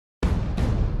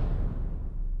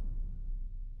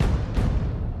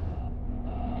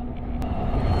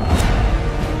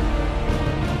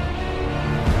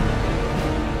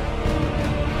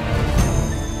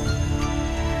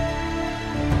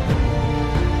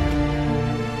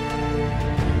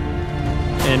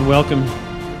And welcome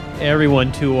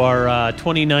everyone to our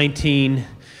 2019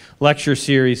 lecture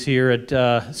series here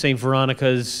at St.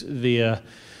 Veronica's via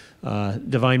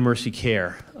Divine Mercy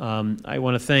Care. I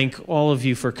want to thank all of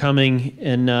you for coming,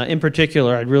 and in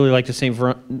particular, I'd really like to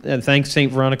thank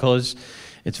St. Veronica's,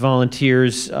 its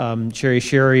volunteers, Sherry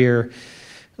Sherrier,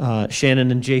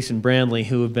 Shannon and Jason Brandley,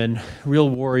 who have been real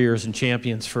warriors and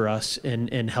champions for us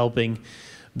in helping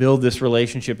build this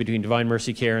relationship between Divine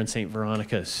Mercy Care and St.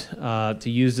 Veronica's. To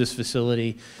use this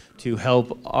facility to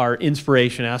help our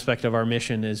inspiration aspect of our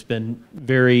mission has been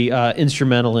very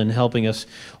instrumental in helping us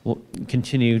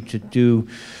continue to do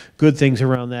good things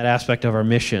around that aspect of our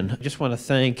mission. I just want to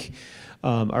thank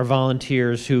our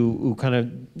volunteers who kind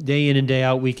of day in and day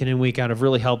out, week in and week out, have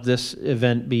really helped this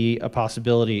event be a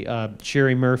possibility.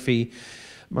 Sherry Murphy,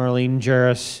 Marlene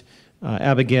Jarris,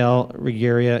 Abigail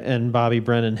Regaria, and Bobby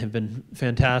Brennan have been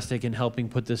fantastic in helping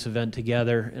put this event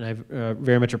together, and I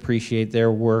very much appreciate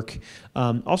their work.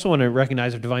 Also want to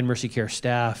recognize our Divine Mercy Care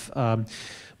staff.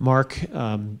 Mark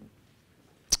in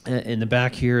the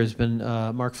back here has been,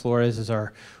 Mark Flores is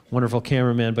our wonderful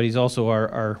cameraman, but he's also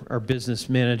our business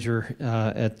manager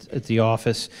at the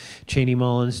office. Cheney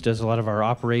Mullins does a lot of our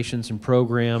operations and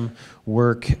program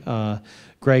work.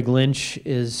 Greg Lynch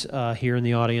is here in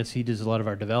the audience. He does a lot of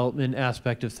our development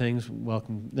aspect of things.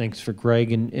 Welcome, thanks for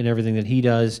Greg and everything that he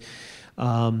does.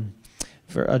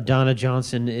 Donna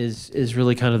Johnson is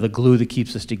really kind of the glue that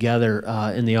keeps us together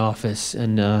in the office,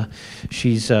 and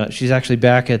she's actually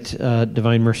back at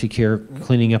Divine Mercy Care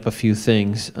cleaning up a few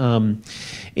things.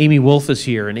 Amy Wolf is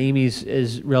here, and Amy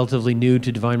is relatively new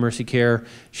to Divine Mercy Care.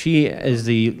 She is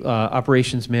the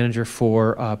operations manager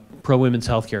for Pro Women's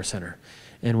Healthcare Center.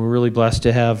 And we're really blessed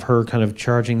to have her kind of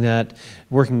charging that,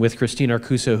 working with Christine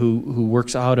Arcusa, who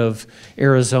works out of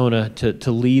Arizona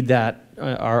to lead that,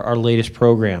 our latest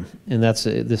program. And that's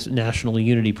this National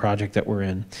Unity project that we're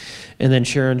in. And then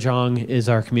Sharon Zhang is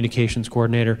our communications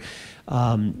coordinator,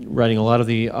 writing a lot of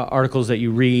the articles that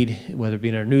you read, whether it be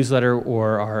in our newsletter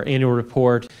or our annual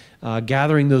report,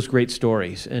 gathering those great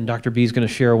stories. And Dr. B is going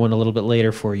to share one a little bit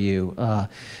later for you.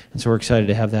 And so we're excited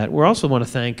to have that. We also want to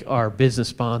thank our business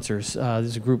sponsors.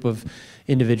 There's a group of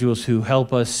individuals who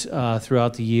help us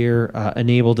throughout the year.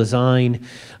 Enable Design,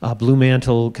 Blue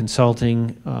Mantle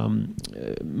Consulting,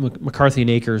 McCarthy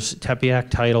 & Acres, Tepeyac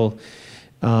Title,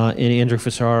 and Andrew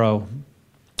Fisaro.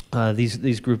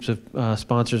 These groups of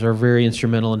sponsors are very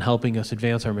instrumental in helping us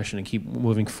advance our mission and keep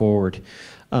moving forward.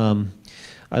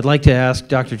 I'd like to ask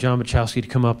Dr. John Bachowski to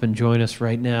come up and join us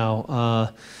right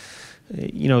now.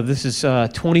 You know, this is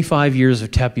 25 years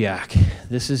of Tepeyac.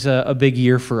 This is a big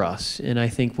year for us, and I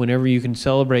think whenever you can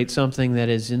celebrate something that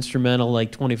is instrumental,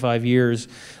 like 25 years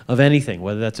of anything,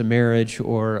 whether that's a marriage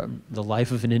or the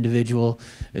life of an individual,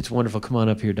 it's wonderful. Come on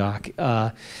up here, Doc.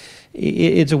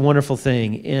 It's a wonderful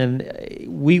thing, and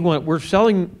we're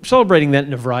celebrating that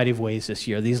in a variety of ways this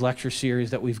year, these lecture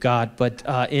series that we've got. But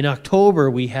in October,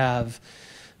 we have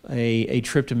a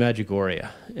trip to Medjugorje.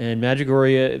 And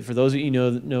Medjugorje, for those of you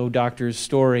who know Doctor's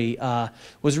story,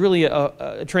 was really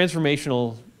a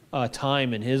transformational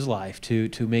time in his life to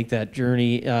make that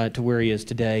journey to where he is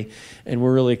today. And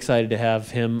we're really excited to have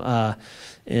him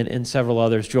and several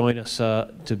others join us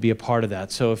to be a part of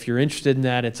that. So if you're interested in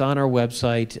that, it's on our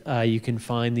website. You can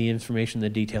find the information, the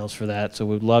details for that. So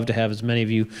we'd love to have as many of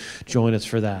you join us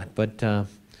for that. But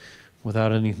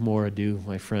without any more ado,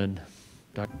 my friend,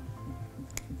 Dr.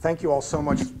 Thank you all so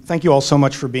much. Thank you all so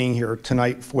much for being here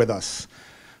tonight with us.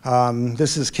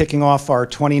 This is kicking off our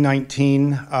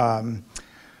 2019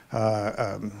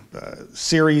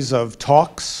 series of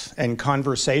talks and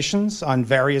conversations on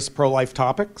various pro-life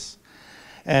topics.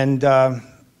 And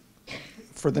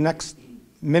for the next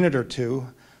minute or two,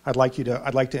 I'd like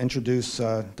to introduce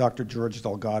Dr. George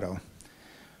Delgado.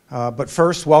 But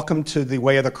first, welcome to the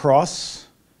Way of the Cross.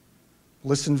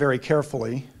 Listen very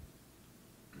carefully.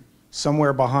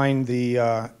 Somewhere behind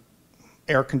the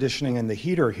air conditioning and the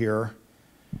heater here,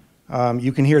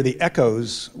 you can hear the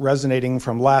echoes resonating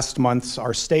from last month's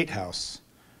our State House,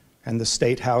 and the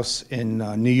State House in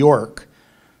New York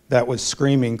that was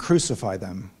screaming, "Crucify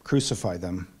them, crucify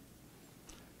them."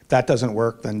 If that doesn't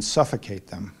work, then suffocate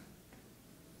them.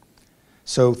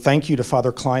 So thank you to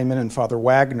Father Kleinman and Father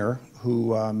Wagner,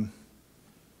 who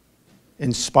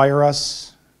inspire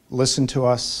us, listen to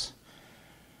us,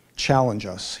 challenge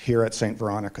us here at St.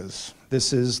 Veronica's.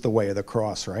 This is the Way of the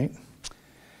Cross, right?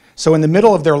 So in the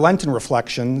middle of their Lenten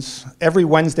reflections, every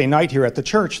Wednesday night here at the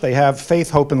church, they have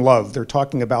Faith, Hope, and Love. They're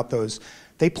talking about those.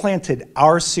 They planted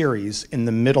our series in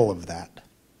the middle of that.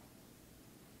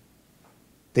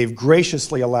 They've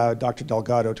graciously allowed Dr.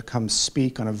 Delgado to come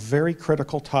speak on a very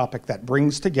critical topic that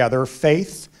brings together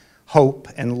faith, hope,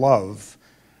 and love,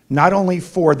 not only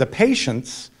for the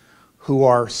patients who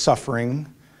are suffering,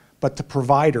 but the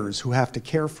providers who have to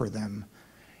care for them,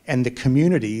 and the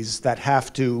communities that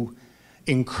have to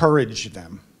encourage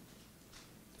them.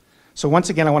 So once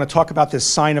again, I want to talk about this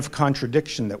sign of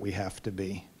contradiction that we have to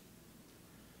be.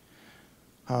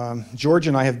 George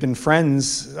and I have been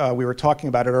friends, we were talking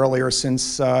about it earlier,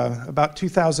 since about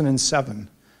 2007,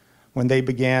 when they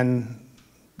began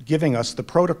giving us the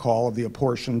protocol of the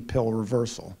abortion pill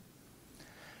reversal.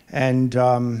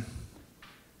 And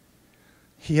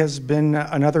he has been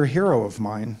another hero of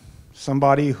mine,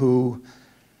 somebody who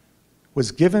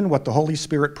was given what the Holy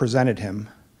Spirit presented him,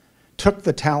 took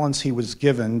the talents he was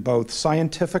given, both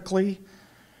scientifically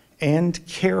and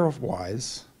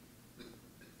care-wise,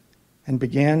 and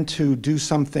began to do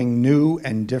something new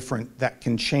and different that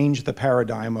can change the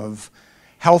paradigm of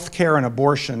healthcare and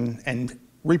abortion and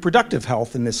reproductive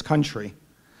health in this country.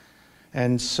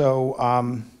 And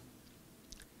so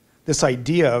this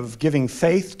idea of giving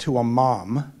faith to a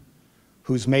mom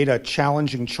who's made a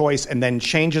challenging choice and then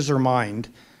changes her mind,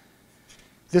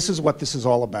 this is what this is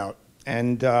all about.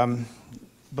 And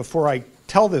before I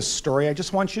tell this story, I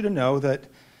just want you to know that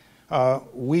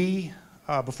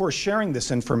before sharing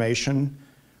this information,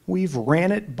 we've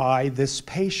ran it by this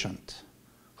patient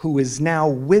who is now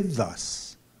with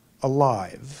us,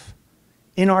 alive,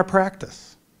 in our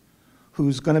practice,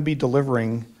 who's going to be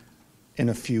delivering in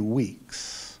a few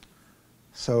weeks.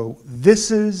 So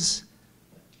this is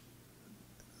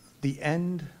the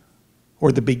end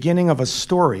or the beginning of a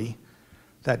story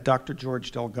that Dr.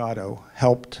 George Delgado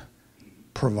helped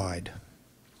provide.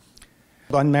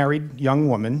 Unmarried young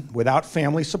woman without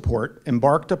family support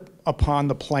embarked upon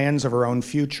the plans of her own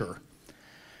future.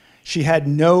 She had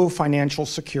no financial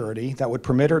security that would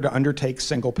permit her to undertake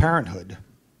single parenthood.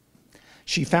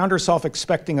 She found herself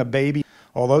expecting a baby.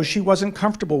 Although she wasn't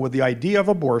comfortable with the idea of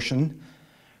abortion,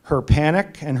 her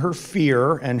panic and her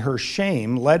fear and her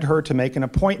shame led her to make an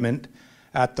appointment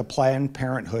at the Planned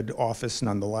Parenthood office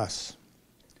nonetheless.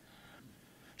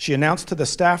 She announced to the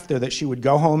staff there that she would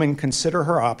go home and consider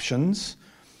her options.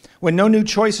 When no new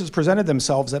choices presented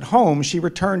themselves at home, she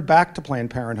returned back to Planned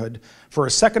Parenthood for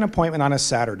a second appointment on a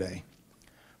Saturday.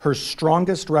 Her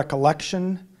strongest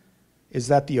recollection is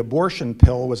that the abortion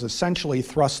pill was essentially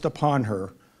thrust upon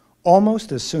her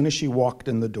almost as soon as she walked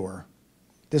in the door.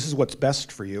 This is what's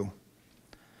best for you.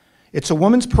 It's a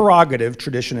woman's prerogative,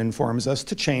 tradition informs us,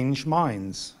 to change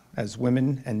minds, as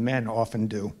women and men often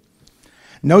do.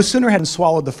 No sooner had she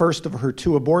swallowed the first of her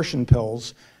 2 abortion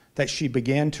pills that she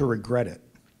began to regret it.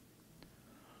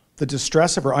 The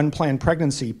distress of her unplanned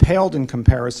pregnancy paled in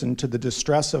comparison to the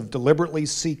distress of deliberately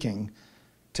seeking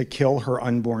to kill her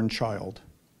unborn child.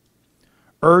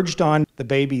 Urged on, the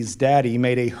baby's daddy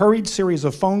made a hurried series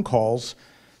of phone calls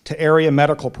to area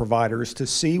medical providers to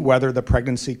see whether the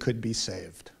pregnancy could be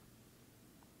saved.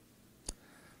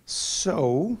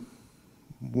 So,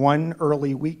 one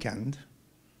early weekend,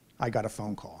 I got a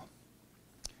phone call.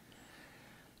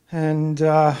 And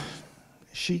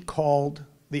she called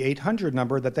the 800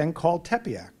 number that then called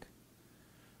Tepeyac.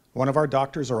 One of our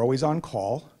doctors are always on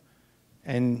call,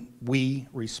 and we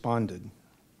responded.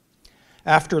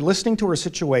 After listening to her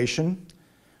situation,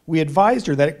 we advised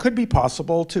her that it could be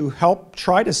possible to help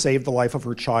try to save the life of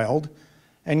her child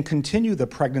and continue the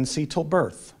pregnancy till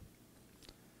birth.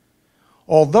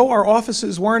 Although our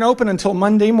offices weren't open until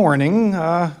Monday morning,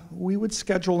 we would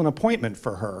schedule an appointment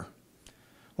for her.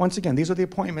 Once again, these are the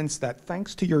appointments that,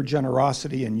 thanks to your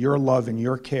generosity and your love and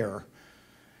your care,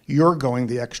 your going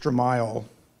the extra mile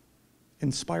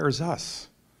inspires us.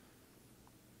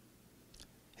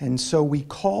 And so we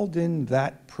called in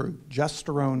that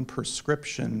progesterone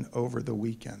prescription over the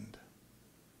weekend,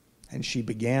 and she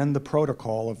began the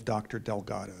protocol of Dr.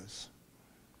 Delgado's.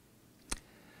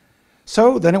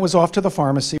 So then it was off to the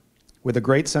pharmacy. With a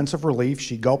great sense of relief,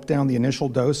 she gulped down the initial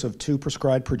dose of 2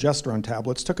 prescribed progesterone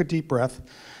tablets, took a deep breath,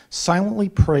 silently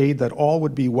prayed that all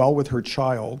would be well with her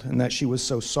child and that she was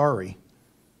so sorry.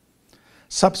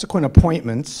 Subsequent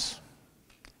appointments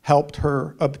helped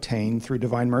her obtain, through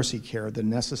Divine Mercy Care, the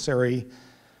necessary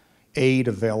aid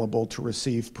available to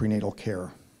receive prenatal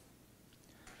care.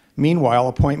 Meanwhile,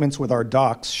 appointments with our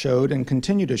docs showed and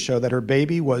continue to show that her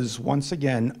baby was once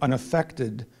again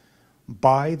unaffected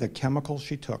by the chemical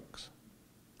she took.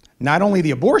 Not only the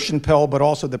abortion pill, but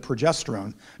also the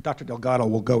progesterone. Dr. Delgado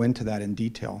will go into that in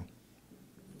detail.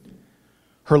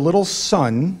 Her little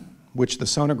son, which the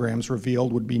sonograms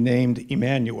revealed would be named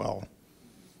Emmanuel,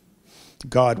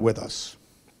 God with us.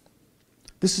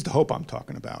 This is the hope I'm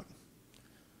talking about.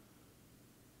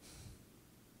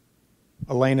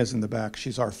 Elena's in the back.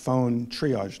 She's our phone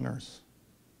triage nurse.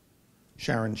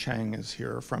 Sharon Chang is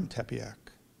here from Tepeyac.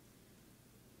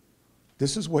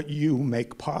 This is what you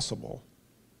make possible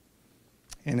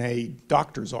in a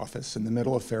doctor's office in the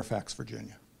middle of Fairfax,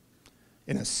 Virginia,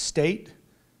 in a state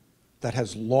that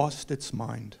has lost its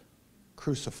mind.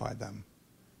 Crucify them.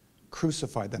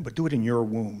 Crucify them, but do it in your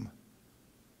womb.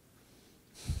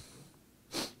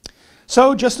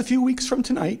 So just a few weeks from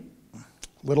tonight,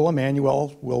 little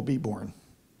Emmanuel will be born.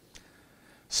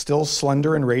 Still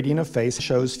slender and radiant of face,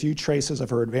 shows few traces of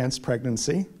her advanced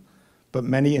pregnancy, but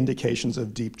many indications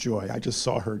of deep joy. I just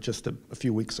saw her just a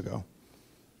few weeks ago.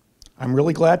 I'm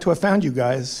really glad to have found you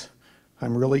guys.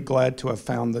 I'm really glad to have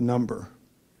found the number.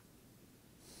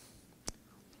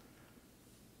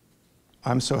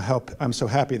 I'm so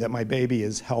happy that my baby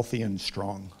is healthy and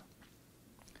strong.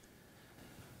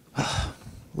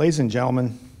 Ladies and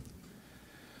gentlemen,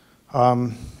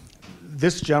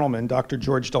 this gentleman, Dr.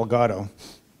 George Delgado,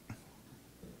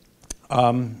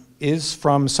 is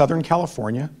from Southern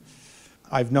California.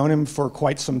 I've known him for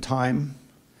quite some time.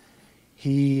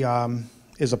 He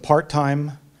is a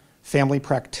part-time family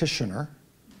practitioner.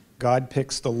 God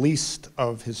picks the least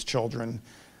of his children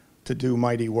to do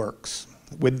mighty works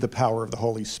with the power of the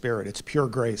Holy Spirit. It's pure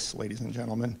grace, ladies and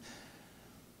gentlemen.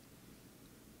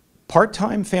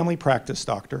 Part-time family practice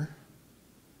doctor,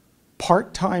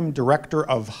 part-time director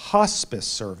of hospice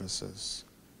services,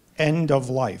 end of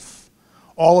life.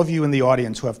 All of you in the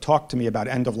audience who have talked to me about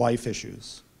end-of-life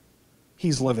issues,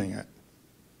 he's living it.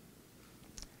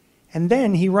 And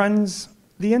then he runs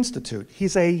the Institute.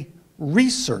 He's a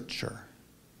researcher.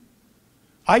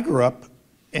 I grew up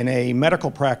in a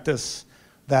medical practice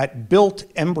that built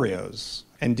embryos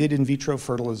and did in vitro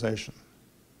fertilization.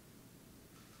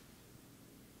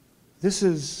 This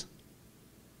is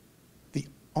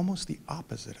almost the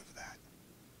opposite of that.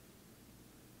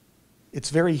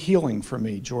 It's very healing for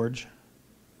me, George.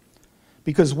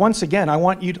 Because once again, I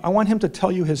want him to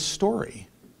tell you his story.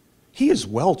 He is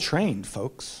well trained,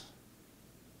 folks.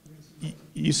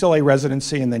 UCLA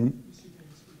residency and then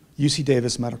UC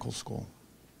Davis Medical School.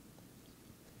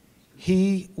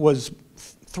 He was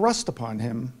thrust upon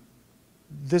him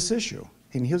this issue,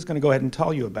 and he was going to go ahead and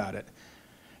tell you about it.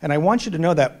 And I want you to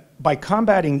know that by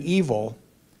combating evil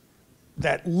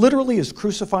that literally is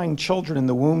crucifying children in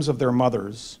the wombs of their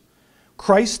mothers,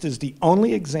 Christ is the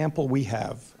only example we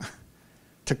have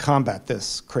to combat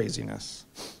this craziness.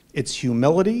 It's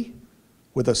humility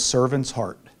with a servant's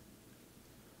heart.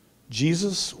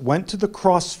 Jesus went to the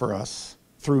cross for us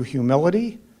through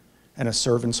humility and a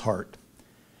servant's heart.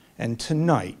 And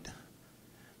tonight,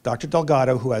 Dr.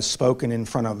 Delgado, who has spoken in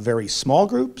front of very small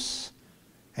groups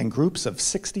and groups of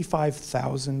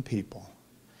 65,000 people,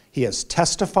 he has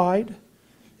testified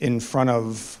in front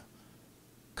of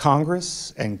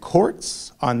Congress and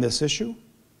courts on this issue.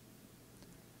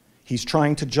 He's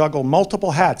trying to juggle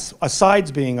multiple hats,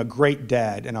 besides being a great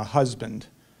dad and a husband.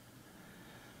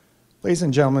 Ladies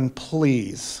and gentlemen,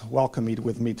 please welcome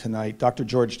with me tonight, Dr.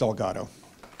 George Delgado.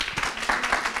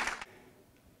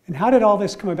 And how did all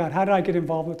this come about? How did I get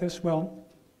involved with this? Well,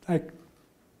 like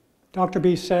Dr.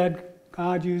 B said,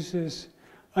 God uses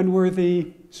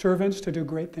unworthy servants to do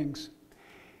great things.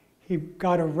 He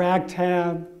got a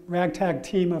ragtag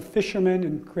team of fishermen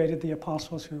and created the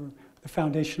apostles, who were the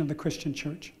foundation of the Christian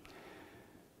church.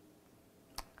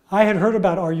 I had heard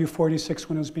about RU46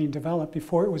 when it was being developed,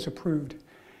 before it was approved.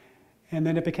 And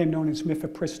then it became known as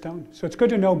Mifepristone. So it's good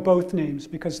to know both names,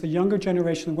 because the younger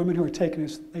generation, the women who are taking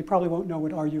this, they probably won't know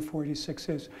what RU46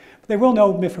 is. But they will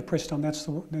know Mifepristone. That's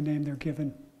the name they're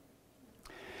given.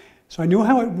 So I knew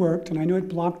how it worked, and I knew it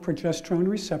blocked progesterone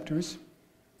receptors.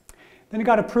 Then it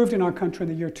got approved in our country in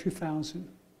the year 2000.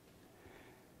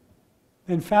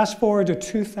 Then fast forward to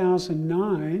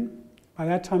 2009. By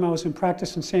that time I was in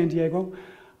practice in San Diego.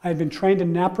 I had been trained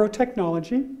in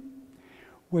naprotechnology,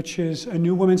 which is a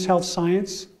new women's health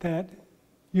science that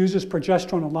uses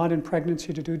progesterone a lot in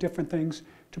pregnancy to do different things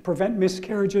to prevent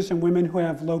miscarriages in women who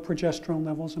have low progesterone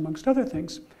levels, amongst other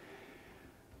things.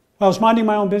 Well, I was minding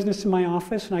my own business in my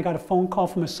office, and I got a phone call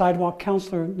from a sidewalk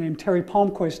counselor named Terry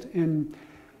Palmquist,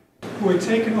 who had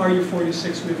taken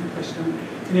RU46 Mifepristone,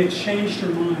 and it changed her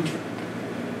mind.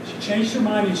 She changed her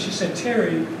mind, and she said,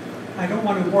 "Terry, I don't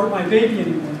want to abort my baby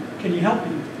anymore. Can you help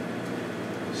me?"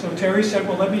 So Terry said,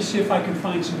 "Well, let me see if I can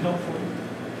find some help for you."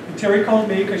 And Terry called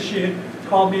me, because she had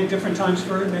called me at different times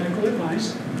for medical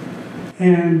advice.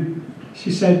 And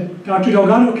she said, "Dr.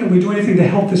 Delgado, can we do anything to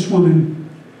help this woman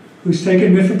who's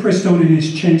taken Mifepristone and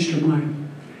has changed her mind?"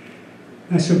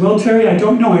 And I said, "Well, Terry, I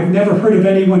don't know. I've never heard of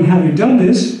anyone having done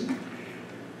this,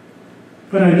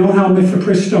 but I know how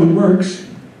Mifepristone works."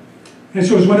 And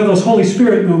so it was one of those Holy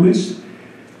Spirit moments.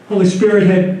 Holy Spirit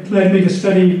had led me to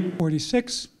study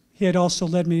 46. He had also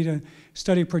led me to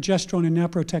study progesterone and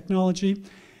naprotechnology.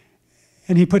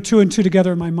 And he put two and two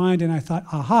together in my mind, and I thought,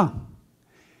 aha,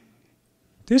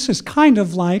 this is kind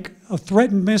of like a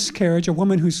threatened miscarriage, a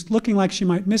woman who's looking like she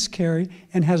might miscarry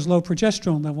and has low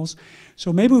progesterone levels.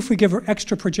 So maybe if we give her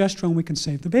extra progesterone, we can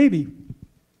save the baby.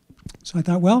 So I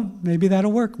thought, well, maybe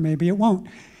that'll work, maybe it won't.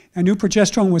 I knew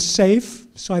progesterone was safe,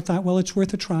 so I thought, well, it's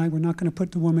worth a try. We're not going to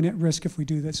put the woman at risk if we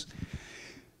do this.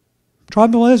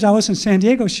 Trouble is, I was in San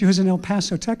Diego. She was in El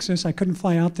Paso, Texas. I couldn't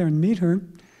fly out there and meet her.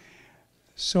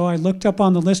 So I looked up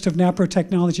on the list of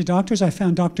naprotechnology doctors. I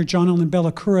found Dr. Jonathan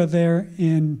Bellacura there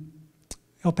in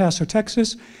El Paso,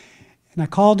 Texas. And I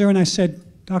called her and I said,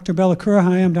 Dr. Bellacura,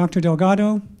 hi, I'm Dr.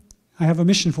 Delgado. I have a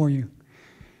mission for you.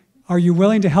 Are you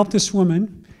willing to help this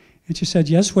woman? And she said,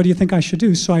 yes, what do you think I should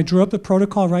do? So I drew up the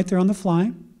protocol right there on the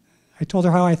fly. I told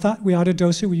her how I thought we ought to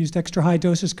dose it. We used extra high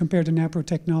doses compared to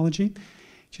naprotechnology.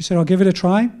 She said, I'll give it a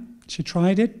try. She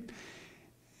tried it.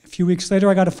 A few weeks later,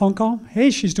 I got a phone call.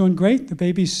 Hey, she's doing great. The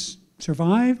baby's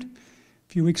survived. A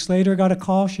few weeks later, I got a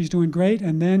call. She's doing great.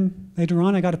 And then later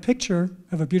on, I got a picture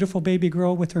of a beautiful baby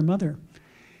girl with her mother.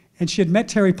 And she had met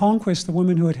Terry Palmquist, the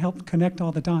woman who had helped connect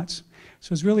all the dots. So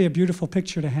it was really a beautiful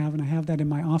picture to have, and I have that in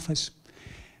my office.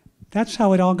 That's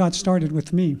how it all got started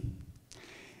with me.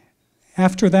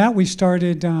 After that, we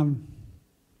started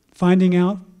finding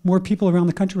out. More people around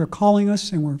the country were calling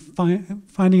us and were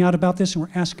finding out about this and were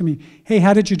asking me, hey,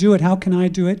 how did you do it? How can I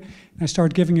do it? And I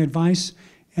started giving advice,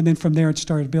 and then from there it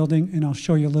started building, and I'll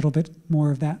show you a little bit more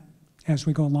of that as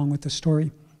we go along with the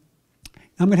story.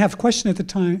 I'm going to have a question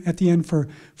at the end for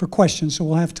questions, so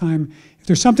we'll have time. If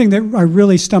there's something that I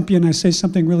really stump you and I say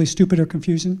something really stupid or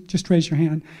confusing, just raise your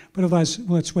hand. But otherwise,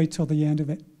 let's wait till the end of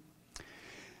it.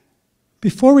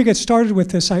 Before we get started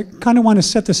with this, I kind of want to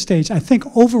set the stage. I think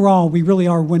overall, we really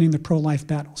are winning the pro-life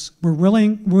battles. We're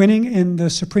winning in the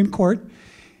Supreme Court.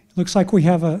 It looks like we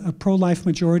have a pro-life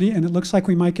majority, and it looks like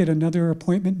we might get another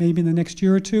appointment maybe in the next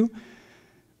year or two.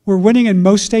 We're winning in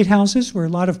most state houses where a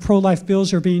lot of pro-life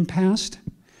bills are being passed.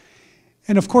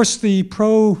 And of course, the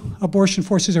pro-abortion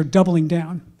forces are doubling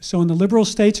down. So in the liberal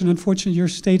states, and unfortunately your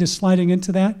state is sliding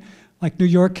into that, like New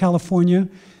York, California,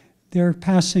 they're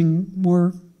passing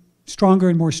more stronger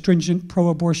and more stringent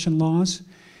pro-abortion laws.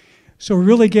 So we're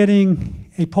really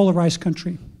getting a polarized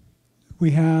country.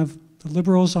 We have the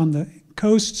liberals on the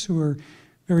coasts who are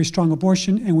very strong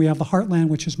abortion, and we have the heartland,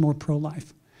 which is more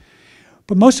pro-life.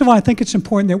 But most of all, I think it's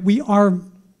important that we are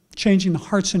changing the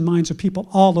hearts and minds of people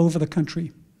all over the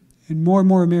country. And more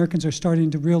Americans are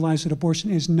starting to realize that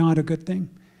abortion is not a good thing.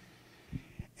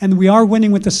 And we are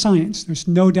winning with the science. There's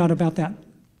no doubt about that.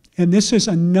 And this is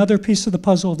another piece of the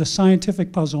puzzle, the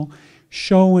scientific puzzle,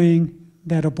 showing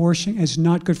that abortion is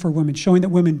not good for women, showing that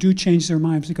women do change their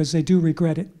minds because they do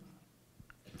regret it.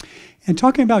 And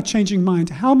talking about changing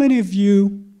minds, how many of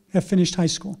you have finished high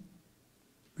school?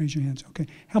 Raise your hands. Okay.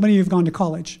 How many of you have gone to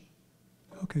college?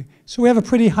 Okay. So we have a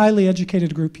pretty highly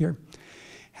educated group here.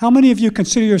 How many of you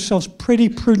consider yourselves pretty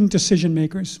prudent decision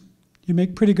makers? You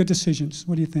make pretty good decisions.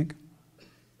 What do you think?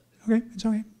 Okay, it's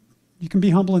okay. You can be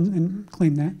humble and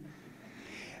claim that.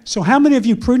 So how many of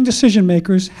you prudent decision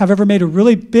makers have ever made a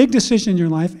really big decision in your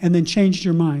life and then changed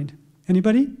your mind?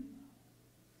 Anybody?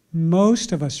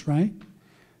 Most of us, right?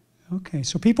 Okay,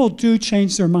 so people do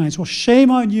change their minds. Well, shame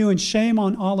on you and shame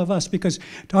on all of us, because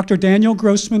Dr. Daniel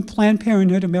Grossman, Planned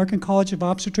Parenthood, American College of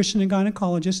Obstetricians and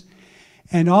Gynecologists,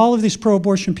 and all of these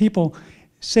pro-abortion people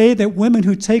say that women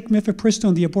who take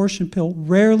Mifepristone, the abortion pill,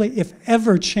 rarely, if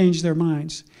ever, change their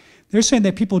minds. They're saying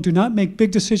that people do not make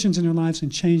big decisions in their lives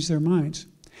and change their minds.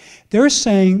 They're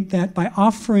saying that by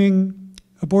offering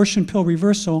abortion pill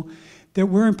reversal, that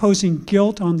we're imposing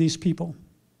guilt on these people,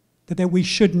 that we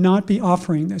should not be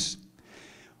offering this.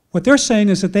 What they're saying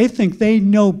is that they think they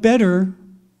know better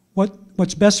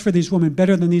what's best for these women,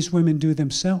 better than these women do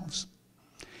themselves.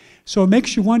 So it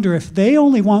makes you wonder, if they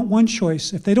only want one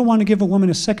choice, if they don't want to give a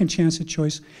woman a second chance at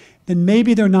choice, then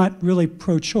maybe they're not really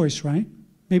pro-choice, right?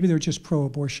 Maybe they're just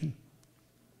pro-abortion.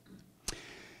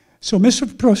 So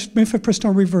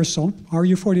Mifepristone reversal,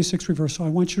 RU46 reversal, I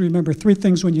want you to remember three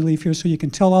things when you leave here so you can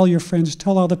tell all your friends,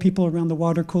 tell all the people around the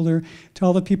water cooler,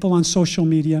 tell the people on social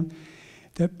media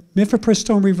that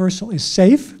Mifepristone reversal is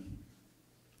safe,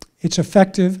 it's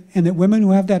effective, and that women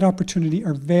who have that opportunity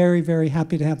are very, very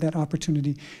happy to have that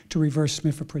opportunity to reverse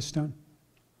Mifepristone.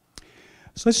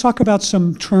 So let's talk about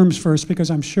some terms first,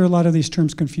 because I'm sure a lot of these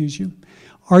terms confuse you.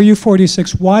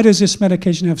 RU46, why does this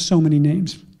medication have so many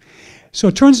names? So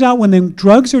it turns out when the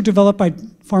drugs are developed by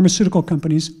pharmaceutical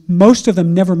companies, most of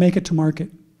them never make it to market.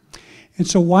 And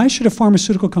so why should a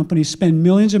pharmaceutical company spend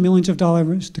millions and millions of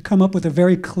dollars to come up with a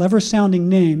very clever sounding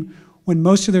name when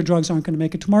most of their drugs aren't going to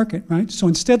make it to market, right? So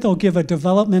instead they'll give a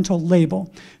developmental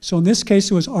label. So in this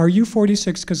case it was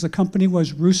RU46 because the company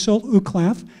was Roussel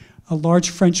Uclaf, a large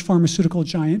French pharmaceutical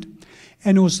giant,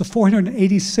 and it was the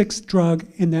 486th drug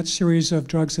in that series of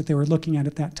drugs that they were looking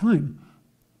at that time.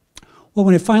 Well,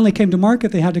 when it finally came to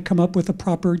market, they had to come up with a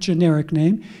proper generic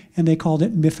name, and they called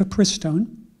it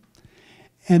Mifepristone.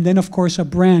 And then, of course, a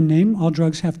brand name. All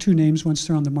drugs have two names once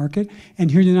they're on the market. And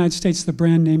here in the United States, the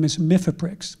brand name is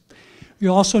Mifeprix.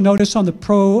 You'll also notice on the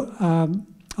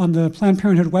Planned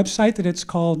Parenthood website that it's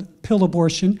called pill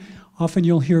abortion. Often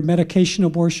you'll hear medication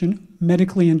abortion.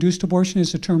 Medically induced abortion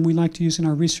is a term we like to use in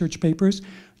our research papers.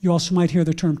 You also might hear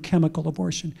the term chemical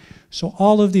abortion. So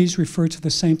all of these refer to the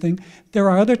same thing. There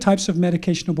are other types of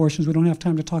medication abortions. We don't have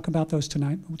time to talk about those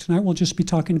tonight. Tonight we'll just be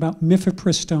talking about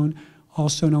Mifepristone,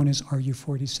 also known as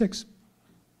RU46.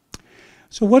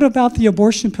 So what about the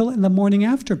abortion pill and the morning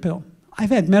after pill?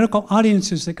 I've had medical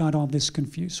audiences that got all this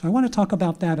confused, so I want to talk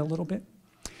about that a little bit.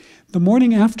 The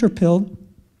morning after pill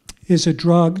is a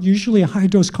drug, usually a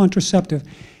high-dose contraceptive,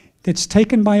 that's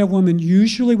taken by a woman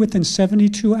usually within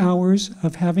 72 hours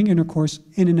of having intercourse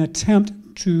in an attempt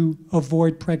to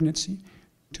avoid pregnancy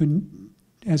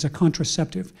as a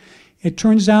contraceptive. It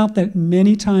turns out that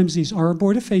many times these are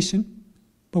abortifacient,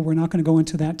 but we're not going to go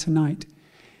into that tonight.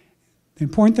 The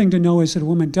important thing to know is that a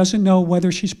woman doesn't know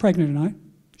whether she's pregnant or not.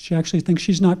 She actually thinks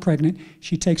she's not pregnant.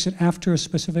 She takes it after a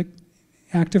specific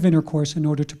act of intercourse in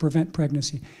order to prevent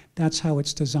pregnancy. That's how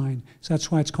it's designed. So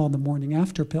that's why it's called the morning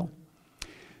after pill.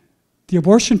 The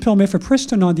abortion pill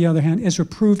Mifepristone, on the other hand, is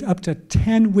approved up to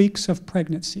 10 weeks of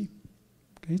pregnancy.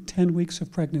 Okay, 10 weeks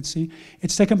of pregnancy.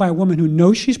 It's taken by a woman who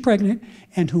knows she's pregnant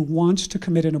and who wants to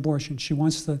commit an abortion. She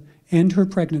wants to end her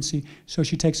pregnancy, so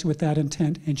she takes it with that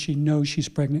intent, and she knows she's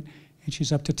pregnant, and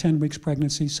she's up to 10 weeks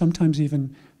pregnancy, sometimes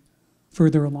even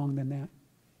further along than that.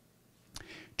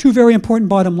 Two very important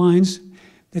bottom lines.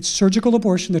 That surgical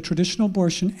abortion, the traditional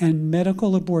abortion, and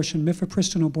medical abortion,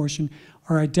 Mifepristone abortion,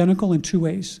 are identical in two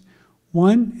ways.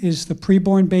 One is the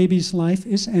preborn baby's life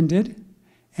is ended,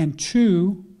 and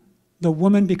two, the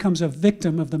woman becomes a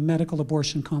victim of the medical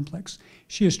abortion complex.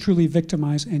 She is truly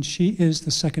victimized, and she is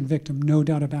the second victim, no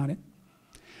doubt about it.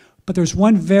 But there's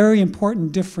one very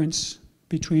important difference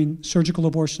between surgical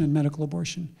abortion and medical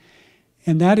abortion,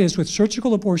 and that is with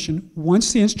surgical abortion,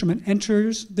 once the instrument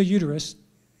enters the uterus,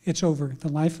 it's over.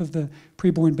 The life of the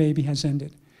preborn baby has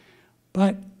ended.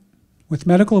 But with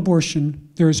medical abortion,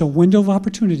 there is a window of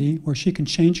opportunity where she can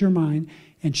change her mind,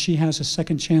 and she has a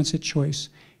second chance at choice,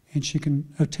 and she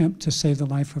can attempt to save the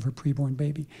life of her preborn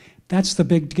baby. That's the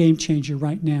big game changer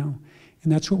right now,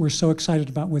 and that's what we're so excited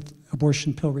about with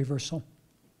abortion pill reversal.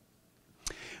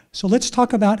 So let's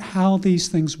talk about how these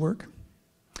things work.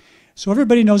 So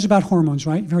everybody knows about hormones,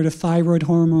 right? You've heard of thyroid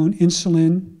hormone,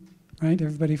 insulin, right?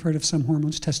 Everybody's heard of some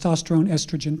hormones, testosterone,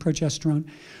 estrogen, progesterone.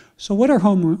 So what are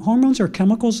hormones? Hormones are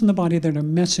chemicals in the body that are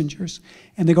messengers,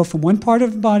 and they go from one part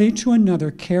of the body to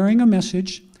another carrying a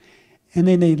message, and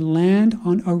then they land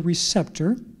on a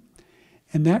receptor,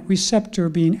 and that receptor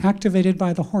being activated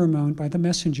by the hormone, by the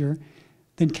messenger,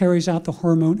 then carries out the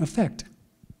hormone effect.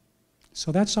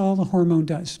 So that's all the hormone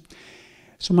does.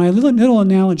 So my little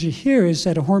analogy here is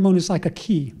that a hormone is like a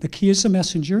key. The key is the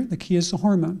messenger, the key is the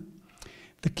hormone.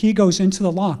 The key goes into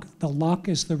the lock. The lock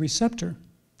is the receptor.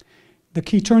 The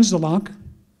key turns the lock,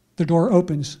 the door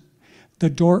opens. The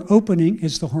door opening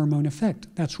is the hormone effect.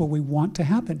 That's what we want to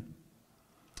happen.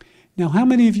 Now, how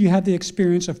many of you had the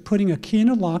experience of putting a key in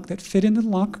a lock that fit in the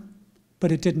lock,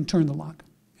 but it didn't turn the lock?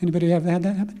 Anybody ever had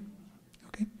that happen?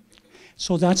 Okay.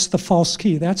 So that's the false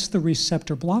key. That's the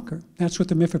receptor blocker. That's what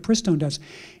the Mifepristone does.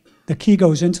 The key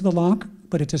goes into the lock,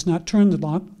 but it does not turn the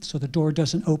lock, so the door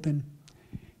doesn't open.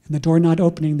 And the door not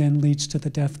opening then leads to the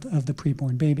death of the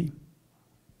preborn baby.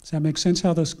 Does that make sense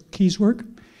how those keys work?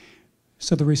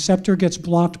 So the receptor gets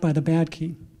blocked by the bad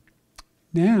key.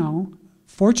 Now,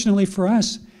 fortunately for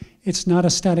us, it's not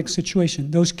a static situation.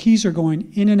 Those keys are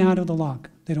going in and out of the lock.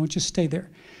 They don't just stay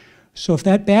there. So if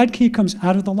that bad key comes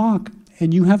out of the lock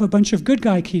and you have a bunch of good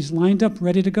guy keys lined up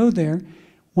ready to go there,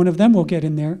 one of them will get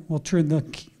in there, will turn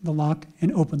the lock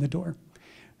and open the door.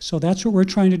 So that's what we're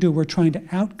trying to do. We're trying to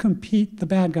outcompete the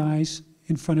bad guys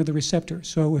in front of the receptor.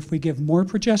 So if we give more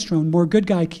progesterone, more good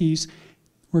guy keys,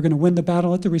 we're going to win the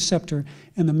battle at the receptor,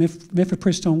 and the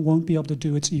Mifepristone won't be able to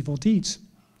do its evil deeds.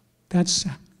 That's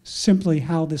simply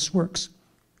how this works.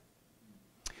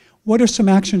 What are some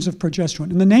actions of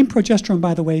progesterone? And the name progesterone,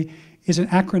 by the way, is an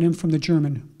acronym from the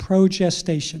German,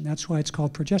 progestation. That's why it's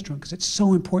called progesterone, because it's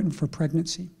so important for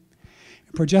pregnancy.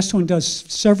 Progesterone does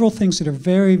several things that are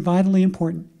very vitally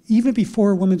important. Even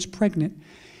before a woman's pregnant,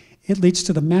 it leads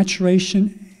to the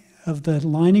maturation of the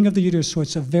lining of the uterus, so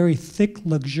it's a very thick,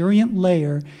 luxuriant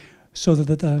layer, so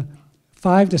that the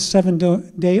 5 to 7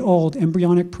 day old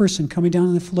embryonic person coming down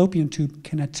in the fallopian tube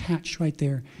can attach right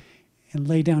there and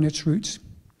lay down its roots.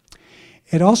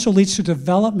 It also leads to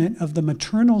development of the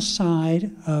maternal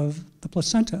side of the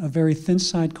placenta, a very thin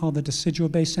side called the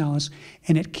deciduobasalis,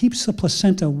 and it keeps the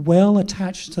placenta well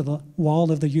attached to the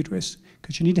wall of the uterus,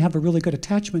 because you need to have a really good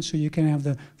attachment so you can have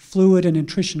the fluid and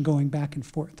nutrition going back and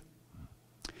forth.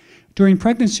 During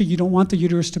pregnancy, you don't want the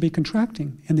uterus to be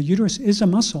contracting, and the uterus is a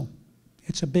muscle.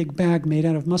 It's a big bag made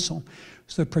out of muscle.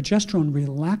 So the progesterone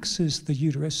relaxes the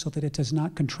uterus so that it does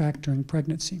not contract during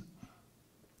pregnancy.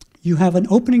 You have an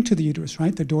opening to the uterus,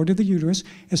 right? The door to the uterus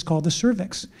is called the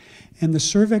cervix. And the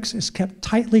cervix is kept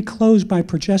tightly closed by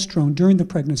progesterone during the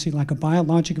pregnancy, like a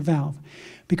biologic valve,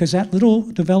 because that little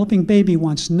developing baby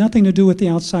wants nothing to do with the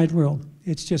outside world.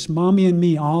 It's just mommy and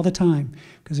me all the time,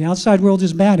 because the outside world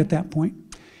is bad at that point.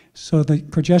 So the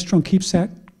progesterone keeps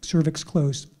that cervix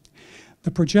closed.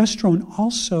 The progesterone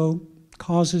also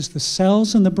causes the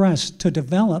cells in the breast to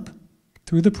develop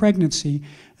through the pregnancy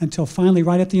until finally,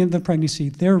 right at the end of the pregnancy,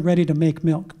 they're ready to make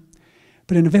milk.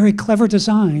 But in a very clever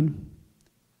design,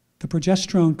 the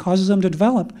progesterone causes them to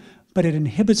develop, but it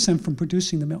inhibits them from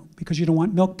producing the milk, because you don't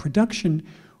want milk production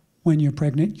when you're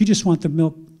pregnant. You just want the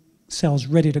milk cells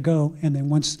ready to go, and then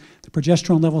once the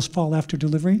progesterone levels fall after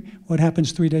delivery, what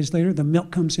happens 3 days later? The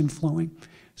milk comes in flowing.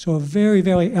 So a very,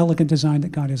 very elegant design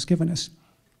that God has given us.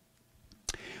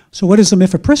 So what does the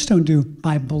Mifepristone do?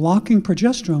 By blocking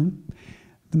progesterone,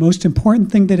 the most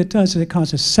important thing that it does is it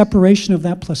causes separation of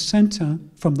that placenta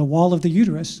from the wall of the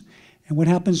uterus. And what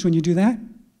happens when you do that?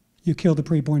 You kill the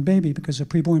preborn baby, because the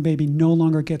preborn baby no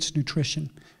longer gets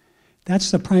nutrition.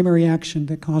 That's the primary action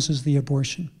that causes the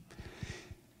abortion.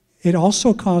 It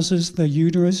also causes the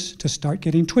uterus to start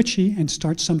getting twitchy and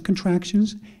start some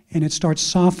contractions, and it starts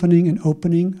softening and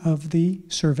opening of the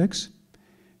cervix,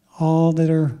 all that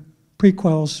are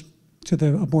prequels to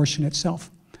the abortion itself.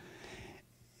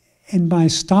 And by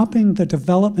stopping the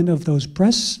development of those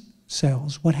breast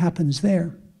cells, what happens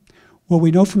there? Well,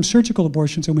 we know from surgical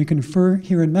abortions, and we can infer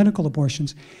here in medical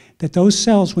abortions, that those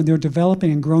cells, when they're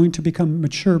developing and growing to become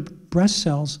mature breast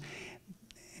cells,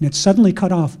 and it's suddenly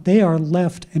cut off, they are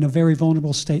left in a very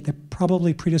vulnerable state that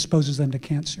probably predisposes them to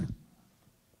cancer.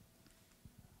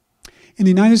 In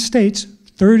the United States,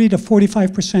 30 to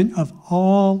 45% of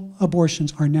all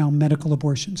abortions are now medical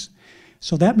abortions.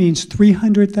 So that means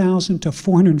 300,000 to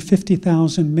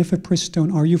 450,000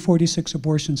 Mifepristone RU46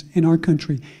 abortions in our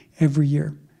country every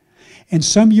year. In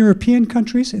some European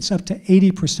countries, it's up to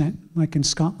 80%, like in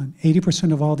Scotland.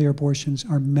 80% of all their abortions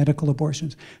are medical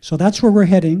abortions. So that's where we're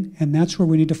heading, and that's where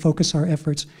we need to focus our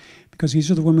efforts, because these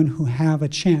are the women who have a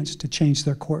chance to change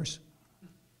their course.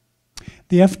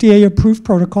 The FDA-approved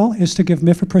protocol is to give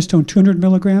Mifepristone 200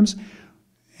 milligrams,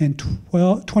 and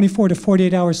 24 to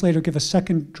 48 hours later give a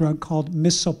second drug called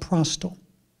Mifepristone,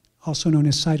 also known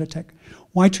as Cytotec.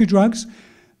 Why 2 drugs?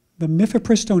 The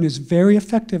Mifepristone is very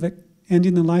effective at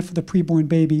ending the life of the preborn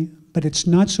baby, but it's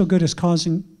not so good as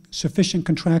causing sufficient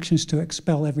contractions to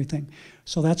expel everything.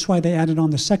 So that's why they added on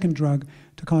the second drug,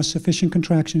 to cause sufficient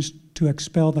contractions to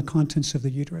expel the contents of the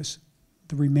uterus,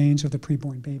 the remains of the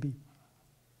preborn baby.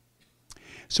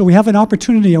 So we have an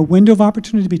opportunity, a window of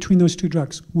opportunity between those 2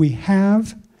 drugs. We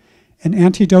have an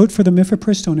antidote for the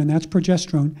Mifepristone, and that's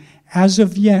progesterone. As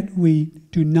of yet, we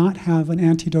do not have an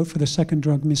antidote for the second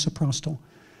drug, Mifepristone.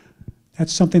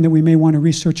 That's something that we may want to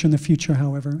research in the future,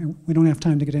 however. And we don't have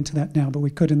time to get into that now, but we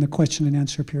could in the question and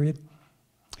answer period.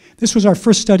 This was our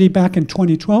first study back in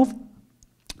 2012.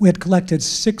 We had collected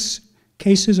 6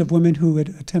 cases of women who had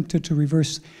attempted to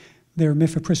reverse their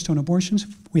Mifepristone abortions.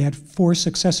 We had 4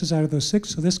 successes out of those 6,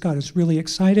 so this got us really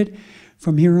excited.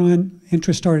 From here on,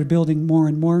 interest started building more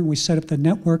and more, and we set up the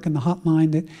network and the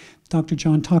hotline that Dr.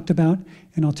 John talked about,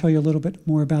 and I'll tell you a little bit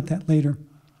more about that later.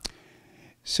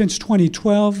 Since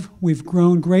 2012, we've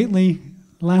grown greatly.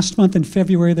 Last month in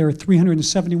February, there were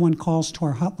 371 calls to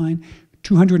our hotline.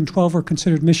 212 are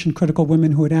considered mission-critical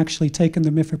women who had actually taken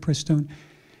the Mifepristone.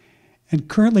 And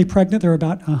currently pregnant, there are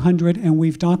about 100, and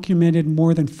we've documented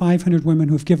more than 500 women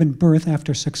who have given birth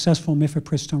after successful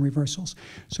Mifepristone reversals.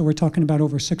 So we're talking about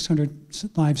over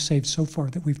 600 lives saved so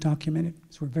far that we've documented.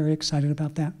 So we're very excited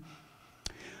about that.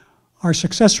 Our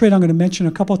success rate, I'm going to mention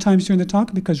a couple of times during the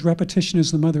talk, because repetition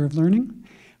is the mother of learning.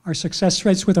 Our success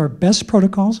rates with our best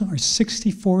protocols are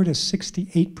 64 to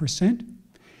 68%.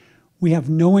 We have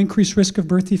no increased risk of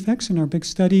birth defects. In our big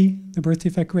study, the birth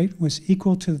defect rate was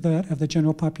equal to that of the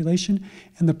general population,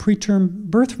 and the preterm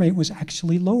birth rate was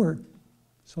actually lower.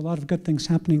 So a lot of good things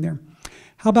happening there.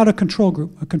 How about a control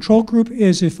group? A control group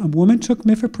is if a woman took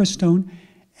mifepristone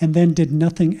and then did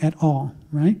nothing at all,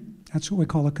 right? That's what we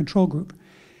call a control group.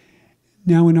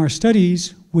 Now, in our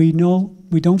studies, we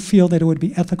don't feel that it would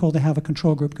be ethical to have a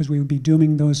control group because we would be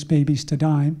dooming those babies to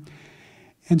die.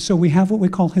 And so we have what we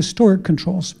call historic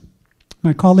controls.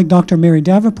 My colleague, Dr. Mary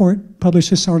Davenport, published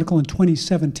this article in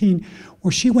 2017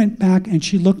 where she went back and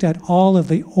she looked at all of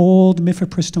the old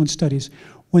mifepristone studies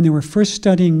when they were first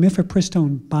studying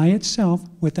mifepristone by itself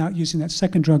without using that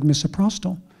second drug,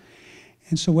 misoprostol.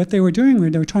 And so what they were doing,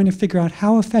 they were trying to figure out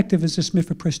how effective is this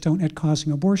mifepristone at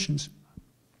causing abortions.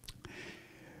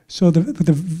 So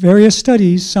the various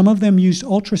studies, some of them used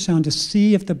ultrasound to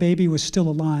see if the baby was still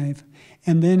alive.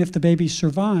 And then if the baby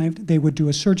survived, they would do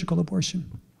a surgical abortion.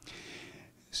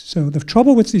 So the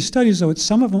trouble with these studies, though, is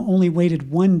some of them only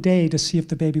waited 1 day to see if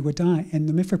the baby would die. And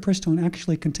the mifepristone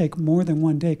actually can take more than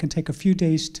 1 day. It can take a few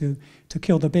days to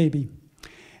kill the baby.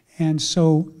 And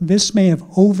so this may have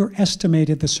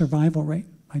overestimated the survival rate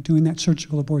by doing that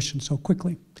surgical abortion so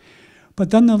quickly.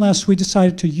 But nonetheless, we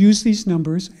decided to use these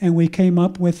numbers, and we came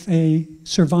up with a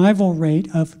survival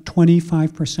rate of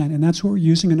 25%. And that's what we're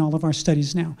using in all of our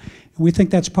studies now. And we think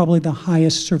that's probably the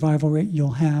highest survival rate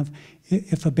you'll have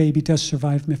if a baby does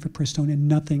survive mifepristone and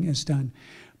nothing is done.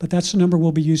 But that's the number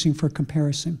we'll be using for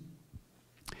comparison.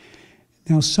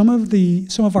 Now, some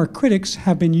of our critics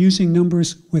have been using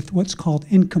numbers with what's called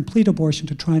incomplete abortion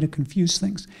to try to confuse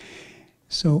things.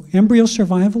 So embryo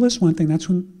survival is one thing. That's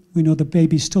when we know the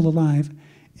baby's still alive.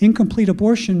 Incomplete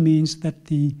abortion means that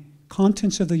the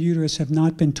contents of the uterus have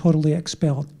not been totally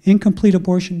expelled. Incomplete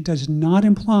abortion does not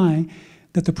imply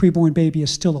that the preborn baby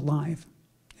is still alive.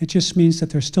 It just means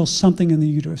that there's still something in the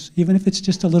uterus. Even if it's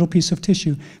just a little piece of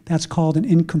tissue, that's called an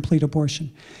incomplete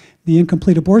abortion. The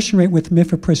incomplete abortion rate with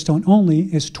mifepristone only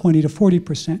is 20 to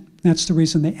 40%. That's the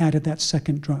reason they added that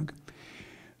second drug.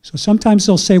 So sometimes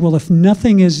they'll say, well, if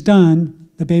nothing is done,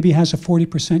 the baby has a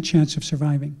 40% chance of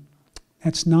surviving.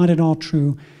 That's not at all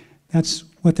true. That's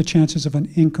what the chances of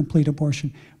an incomplete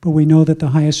abortion. But we know that the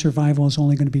highest survival is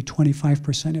only going to be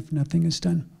 25% if nothing is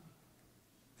done.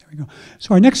 There we go.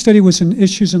 So our next study was in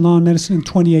Issues in Law and Medicine in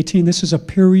 2018. This is a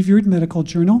peer-reviewed medical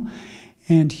journal.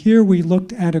 And here we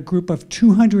looked at a group of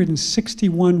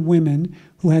 261 women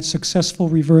who had successful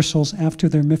reversals after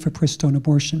their mifepristone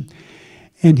abortion.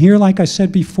 And here, like I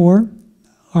said before,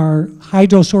 our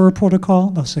high-dose oral protocol,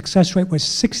 the success rate was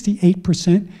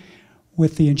 68%.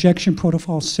 With the injection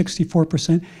protocol,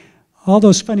 64%. All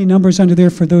those funny numbers under there,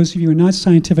 for those of you who are not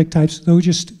scientific types, those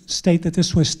just state that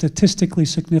this was statistically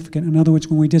significant. In other words,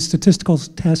 when we did statistical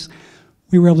tests,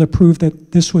 we were able to prove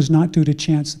that this was not due to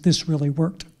chance, that this really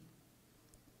worked.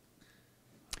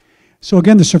 So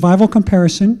again, the survival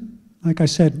comparison, like I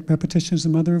said, repetition is the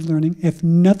mother of learning. If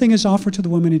nothing is offered to the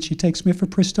woman and she takes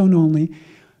mifepristone only,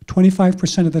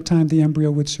 25% of the time the embryo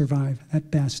would survive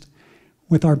at best.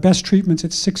 With our best treatments,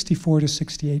 it's 64 to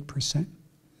 68%.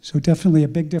 So definitely a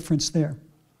big difference there.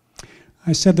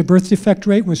 I said the birth defect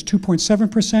rate was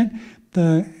 2.7%.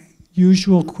 The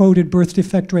usual quoted birth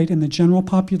defect rate in the general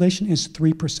population is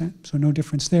 3%, so no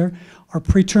difference there. Our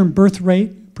preterm birth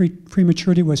rate,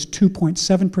 prematurity, was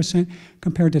 2.7%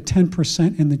 compared to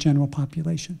 10% in the general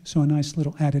population. So a nice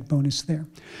little added bonus there.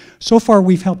 So far,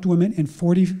 we've helped women in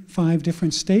 45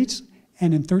 different states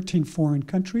and in 13 foreign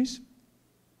countries.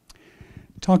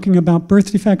 Talking about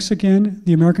birth defects again,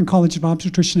 the American College of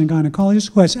Obstetricians and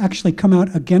Gynecologists, who has actually come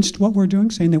out against what we're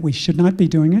doing, saying that we should not be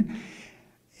doing it.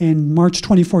 In March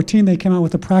 2014, they came out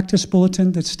with a practice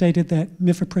bulletin that stated that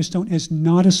mifepristone is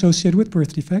not associated with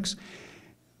birth defects.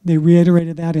 They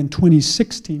reiterated that in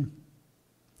 2016.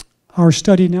 Our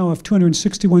study now of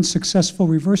 261 successful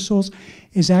reversals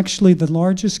is actually the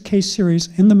largest case series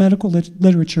in the medical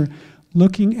literature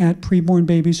looking at preborn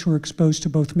babies who are exposed to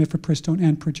both mifepristone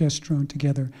and progesterone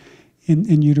together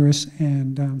in uterus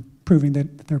and proving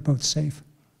that they're both safe.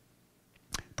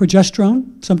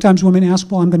 Progesterone, sometimes women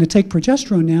ask, well, I'm going to take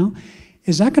progesterone now.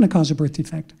 Is that going to cause a birth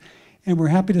defect? And we're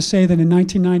happy to say that in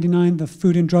 1999, the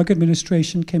Food and Drug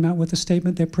Administration came out with a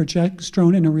statement that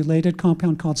progesterone and a related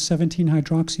compound called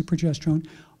 17-hydroxyprogesterone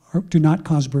do not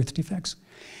cause birth defects.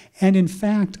 And in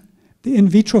fact, the in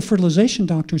vitro fertilization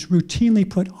doctors routinely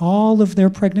put all of their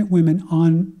pregnant women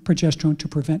on progesterone to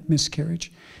prevent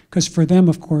miscarriage. Because for them,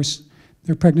 of course,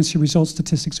 their pregnancy result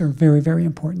statistics are very, very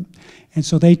important. And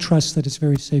so they trust that it's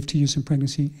very safe to use in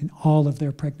pregnancy in all of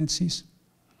their pregnancies.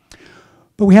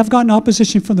 But we have gotten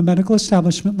opposition from the medical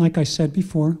establishment, like I said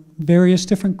before, various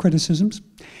different criticisms.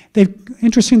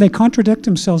 Interesting, they contradict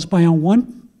themselves by on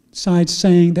one side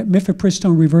saying that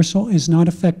mifepristone reversal is not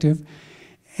effective,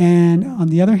 and on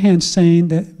the other hand saying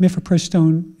that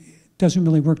mifepristone doesn't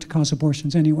really work to cause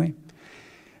abortions anyway.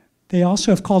 They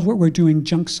also have called what we're doing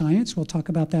junk science. We'll talk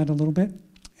about that a little bit.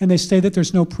 And they say that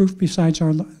there's no proof despite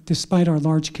our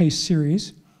large case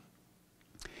series.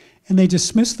 And they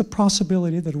dismiss the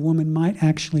possibility that a woman might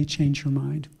actually change her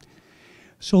mind.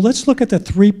 So let's look at the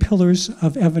three pillars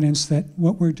of evidence that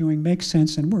what we're doing makes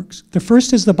sense and works. The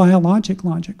first is the biologic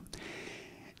logic.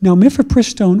 Now,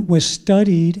 mifepristone was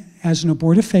studied as an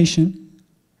abortifacient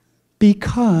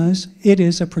because it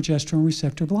is a progesterone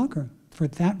receptor blocker, for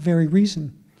that very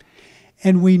reason.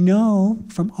 And we know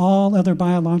from all other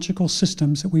biological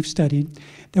systems that we've studied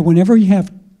that whenever you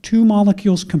have two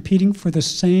molecules competing for the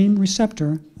same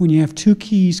receptor, when you have two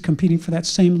keys competing for that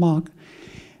same lock,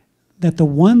 that the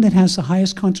one that has the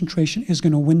highest concentration is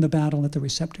going to win the battle at the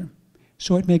receptor.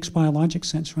 So it makes biologic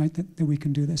sense, right, that we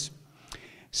can do this.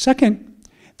 Second,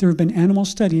 there have been animal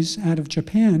studies out of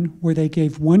Japan where they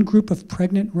gave one group of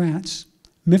pregnant rats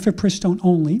mifepristone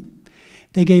only.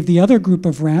 They gave the other group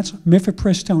of rats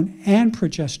mifepristone and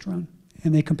progesterone,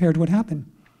 and they compared what happened.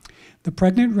 The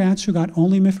pregnant rats who got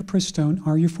only mifepristone,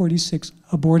 RU46,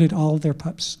 aborted all of their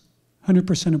pups,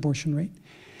 100% abortion rate.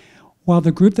 While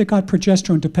the group that got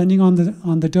progesterone, depending on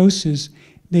the doses,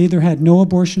 they either had no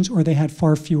abortions or they had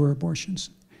far fewer abortions.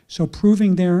 So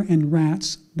proving there in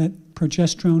rats that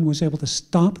progesterone was able to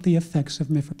stop the effects of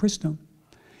mifepristone.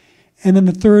 And then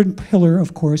the third pillar,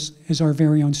 of course, is our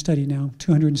very own study now,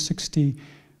 260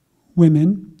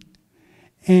 women,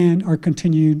 and our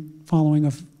continued following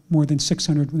of more than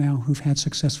 600 now who've had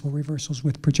successful reversals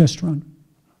with progesterone.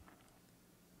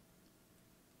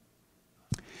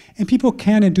 And people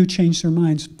can and do change their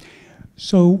minds.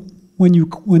 So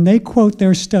when they quote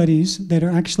their studies that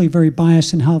are actually very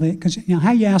biased in how they, because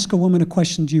how you ask a woman a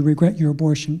question, do you regret your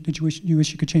abortion? Did you wish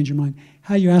you could change your mind?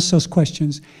 How you ask those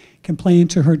questions can play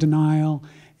into her denial,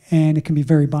 and it can be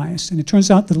very biased. And it turns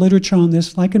out the literature on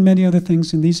this, like in many other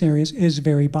things in these areas, is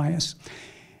very biased.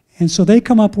 And so they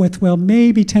come up with, well,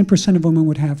 maybe 10% of women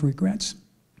would have regrets.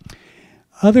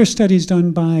 Other studies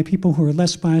done by people who are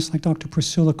less biased, like Dr.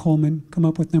 Priscilla Coleman, come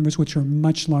up with numbers which are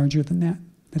much larger than that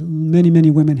many,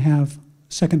 many women have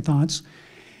second thoughts.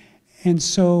 And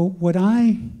so what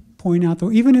I point out, though,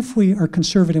 even if we are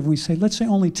conservative, we say, let's say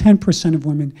only 10% of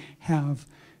women have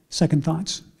second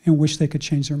thoughts and wish they could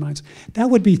change their minds. That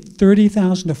would be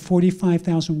 30,000 to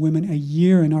 45,000 women a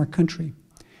year in our country.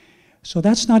 So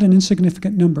that's not an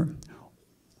insignificant number.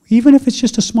 Even if it's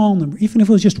just a small number, even if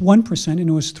it was just 1% and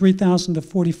it was 3,000 to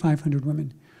 4,500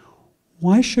 women,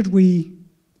 why should we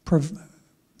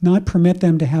not permit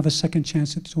them to have a second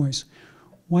chance at choice?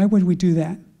 Why would we do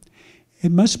that?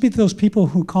 It must be those people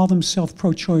who call themselves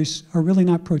pro-choice are really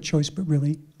not pro-choice, but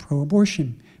really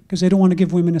pro-abortion, because they don't want to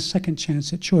give women a second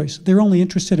chance at choice. They're only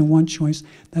interested in one choice.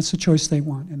 That's the choice they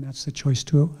want, and that's the choice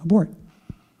to abort.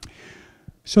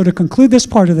 So to conclude this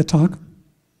part of the talk,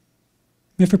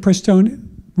 mifepristone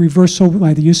reversal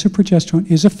by the use of progesterone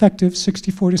is effective,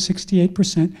 64 to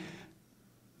 68%,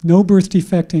 no birth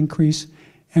defect increase,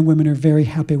 and women are very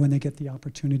happy when they get the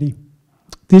opportunity.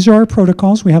 These are our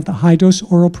protocols. We have the high-dose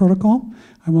oral protocol.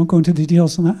 I won't go into the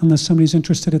details on that unless somebody's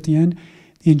interested at the end.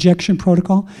 The injection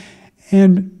protocol.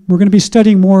 And we're going to be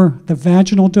studying more the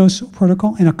vaginal dose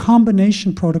protocol and a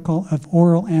combination protocol of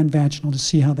oral and vaginal to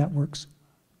see how that works.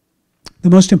 The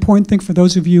most important thing for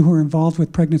those of you who are involved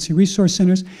with pregnancy resource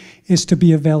centers is to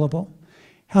be available.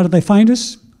 How do they find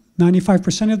us?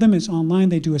 95% of them is online.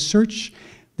 They do a search.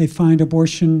 They find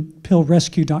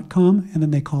abortionpillrescue.com, and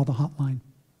then they call the hotline.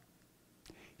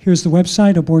 Here's the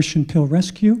website, Abortion Pill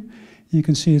Rescue. You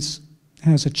can see it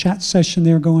has a chat session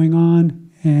there going on,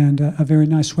 and a very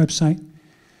nice website.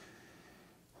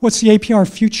 What's the APR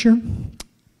future?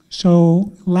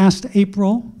 So last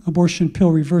April, Abortion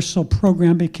Pill Reversal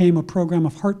Program became a program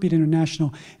of Heartbeat International,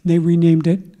 and they renamed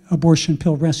it Abortion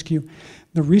Pill Rescue.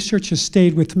 The research has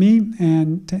stayed with me,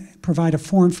 and to provide a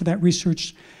forum for that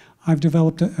research, I've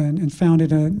developed and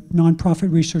founded a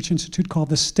nonprofit research institute called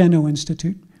the Steno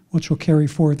Institute, which will carry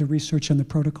forward the research and the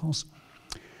protocols.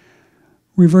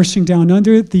 Reversing Down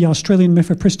Under, the Australian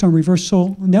Mifepristone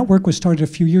Reversal Network was started a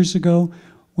few years ago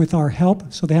with our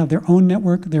help. So they have their own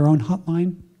network, their own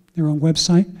hotline, their own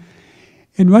website.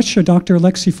 In Russia, Dr.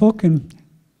 Alexei Folkin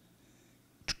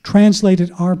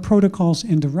translated our protocols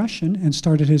into Russian and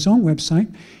started his own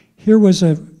website. Here was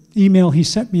an email he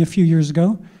sent me a few years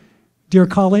ago. Dear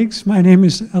colleagues, my name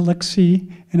is Alexei,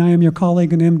 and I am your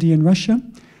colleague and MD in Russia.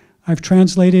 I've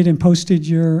translated and posted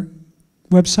your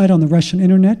website on the Russian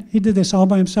internet. He did this all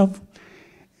by himself.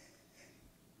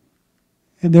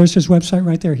 And there's his website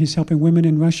right there. He's helping women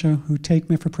in Russia who take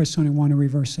Mifepristone and want to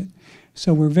reverse it.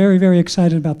 So we're very, very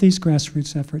excited about these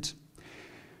grassroots efforts.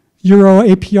 Euro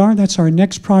APR, that's our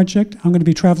next project. I'm going to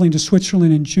be traveling to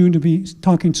Switzerland in June to be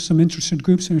talking to some interested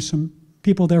groups. There's some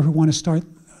people there who want to start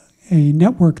a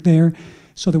network there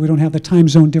so that we don't have the time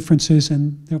zone differences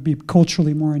and they'll be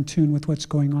culturally more in tune with what's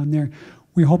going on there.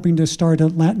 We're hoping to start a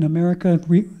Latin America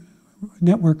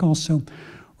network also.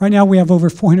 Right now we have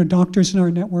over 400 doctors in our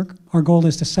network. Our goal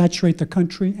is to saturate the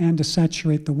country and to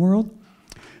saturate the world.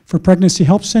 For pregnancy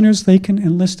help centers, they can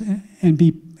enlist and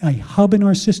be a hub in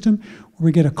our system where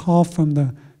we get a call from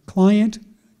the client,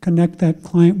 connect that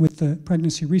client with the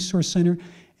Pregnancy Resource Center,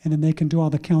 and then they can do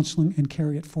all the counseling and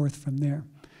carry it forth from there,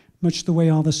 much the way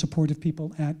all the supportive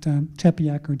people at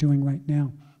Tepeyac are doing right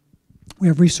now. We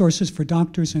have resources for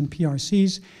doctors and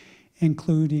PRCs,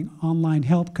 including online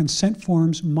help, consent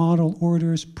forms, model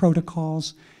orders,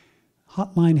 protocols,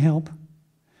 hotline help.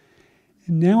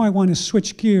 And now I want to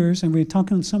switch gears, and we're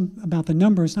talking some about the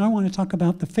numbers. Now I want to talk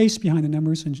about the face behind the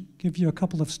numbers and give you a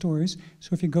couple of stories.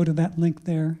 So if you go to that link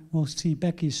there, we'll see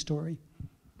Becky's story.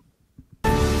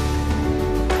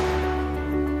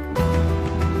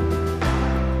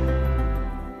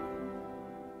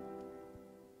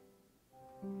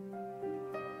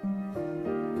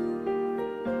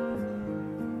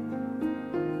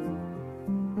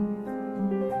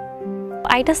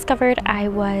 I discovered I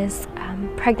was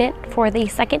pregnant for the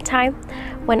second time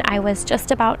when I was just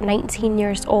about 19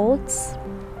 years old.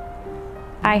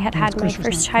 I had had my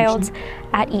first child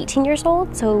at 18 years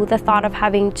old, so the thought of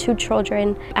having 2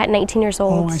 children at 19 years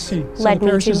old led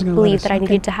me to believe that I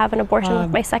needed to have an abortion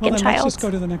with my second child. Let's just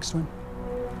go to the next one.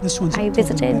 This one's I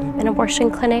visited an abortion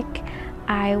clinic.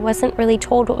 I wasn't really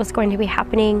told what was going to be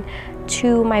happening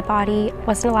to my body,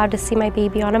 wasn't allowed to see my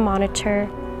baby on a monitor.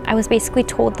 I was basically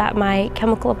told that my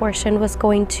chemical abortion was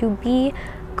going to be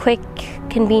quick,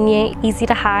 convenient, easy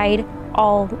to hide,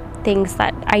 all things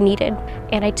that I needed.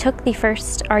 And I took the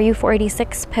first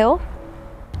RU486 pill.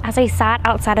 As I sat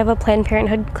outside of a Planned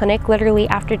Parenthood clinic, literally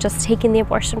after just taking the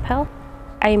abortion pill,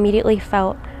 I immediately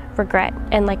felt regret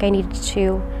and like I needed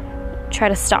to try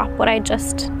to stop what I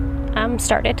just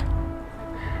started.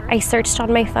 I searched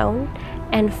on my phone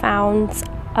and found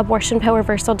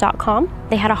abortionpillreversal.com.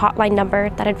 They had a hotline number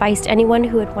that advised anyone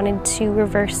who had wanted to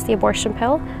reverse the abortion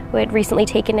pill, who had recently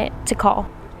taken it, to call.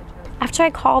 After I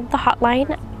called the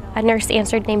hotline, a nurse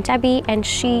answered named Debbie, and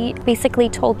she basically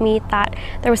told me that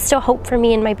there was still hope for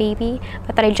me and my baby,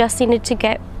 but that I just needed to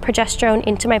get progesterone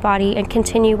into my body and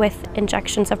continue with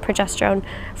injections of progesterone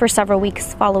for several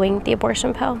weeks following the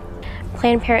abortion pill.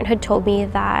 Planned Parenthood told me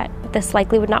that this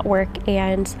likely would not work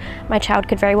and my child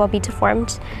could very well be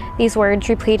deformed. These words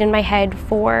replayed in my head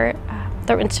for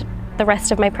the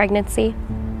rest of my pregnancy.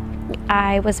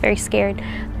 I was very scared,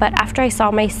 but after I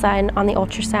saw my son on the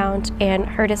ultrasound and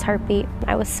heard his heartbeat,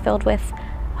 I was filled with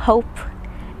hope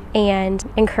and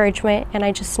encouragement, and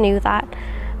I just knew that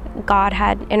God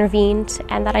had intervened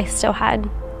and that I still had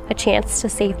a chance to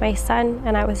save my son,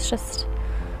 and I was just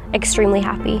extremely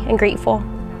happy and grateful.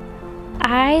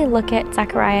 I look at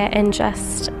Zachariah and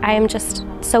I am just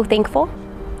so thankful.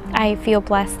 I feel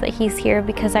blessed that he's here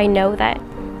because I know that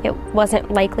it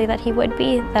wasn't likely that he would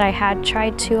be, that I had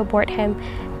tried to abort him.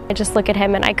 I just look at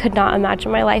him and I could not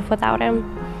imagine my life without him.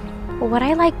 What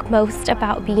I like most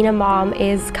about being a mom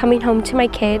is coming home to my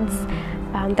kids.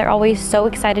 They're always so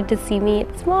excited to see me.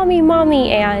 It's mommy,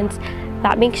 mommy, and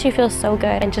that makes you feel so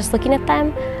good. And just looking at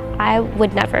them, I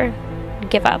would never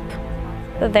give up.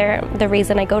 They're the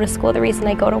reason I go to school, the reason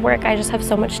I go to work. I just have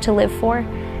so much to live for,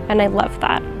 and I love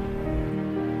that.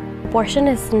 Abortion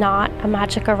is not a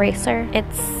magic eraser.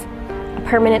 It's a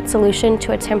permanent solution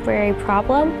to a temporary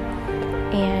problem.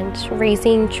 And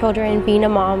raising children, being a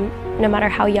mom, no matter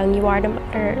how young you are, no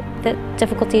matter the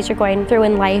difficulties you're going through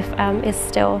in life, is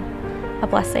still a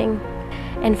blessing.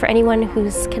 And for anyone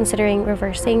who's considering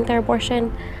reversing their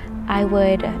abortion, I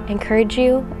would encourage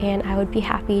you, and I would be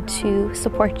happy to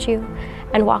support you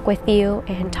and walk with you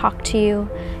and talk to you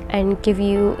and give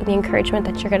you the encouragement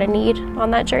that you're going to need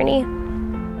on that journey.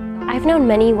 I've known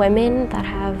many women that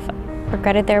have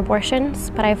regretted their abortions,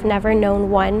 but I've never known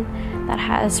one that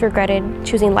has regretted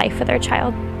choosing life for their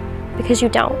child, because you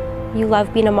don't. You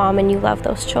love being a mom and you love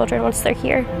those children once they're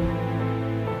here.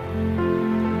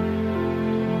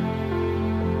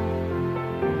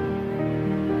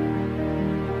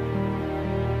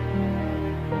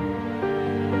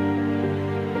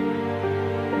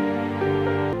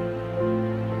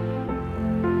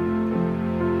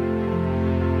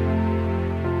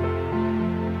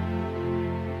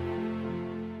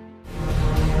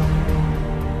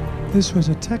 This was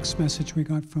a text message we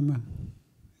got from a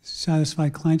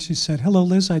satisfied client. She said, "Hello,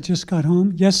 Liz, I just got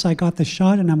home. Yes, I got the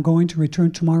shot, and I'm going to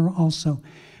return tomorrow also.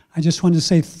 I just wanted to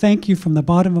say thank you from the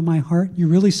bottom of my heart. You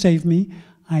really saved me.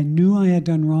 I knew I had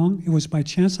done wrong. It was by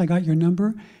chance I got your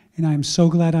number, and I am so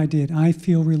glad I did. I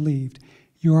feel relieved.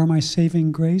 You are my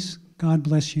saving grace. God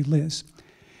bless you, Liz."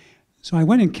 So I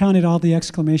went and counted all the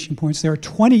exclamation points. There are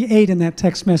 28 in that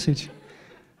text message.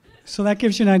 So that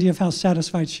gives you an idea of how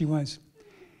satisfied she was.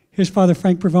 Here's Father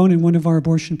Frank Pavone and one of our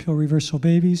abortion pill reversal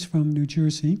babies from New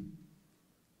Jersey.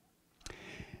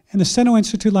 And the Steno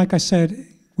Institute, like I said,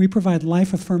 we provide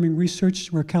life-affirming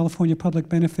research. We're a California Public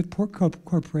Benefit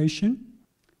Corporation.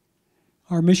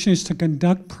 Our mission is to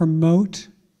conduct, promote,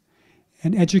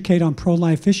 and educate on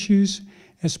pro-life issues,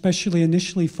 especially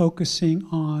initially focusing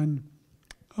on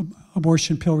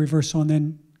abortion pill reversal and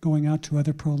then going out to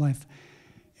other pro-life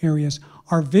areas.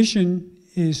 Our vision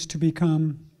is to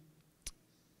become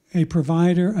a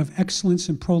provider of excellence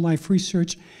in pro-life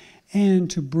research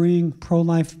and to bring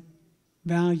pro-life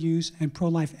values and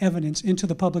pro-life evidence into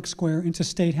the public square, into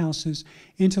state houses,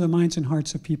 into the minds and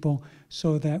hearts of people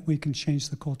so that we can change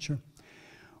the culture.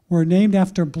 We're named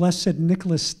after Blessed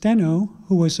Nicholas Steno,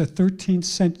 who was a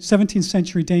 17th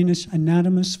century Danish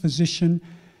anatomist, physician,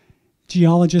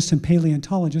 geologist, and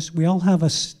paleontologist. We all have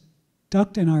a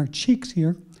duct in our cheeks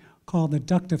here called the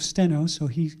duct of Steno, so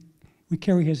we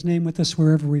carry his name with us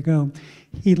wherever we go.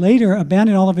 He later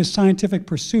abandoned all of his scientific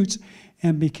pursuits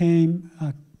and became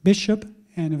a bishop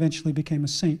and eventually became a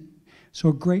saint. So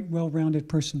a great, well-rounded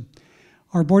person.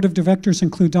 Our board of directors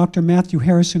include Dr. Matthew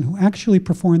Harrison, who actually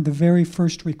performed the very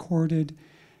first recorded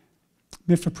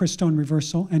Mifepristone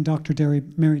reversal, and Dr.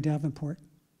 Mary Davenport.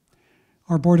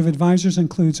 Our board of advisors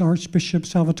includes Archbishop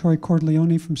Salvatore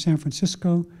Cordileone from San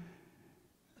Francisco,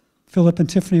 Philip and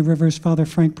Tiffany Rivers, Father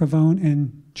Frank Pavone,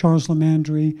 and Charles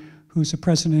Lamandry, who's the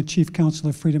President and Chief Counsel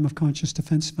of Freedom of Conscience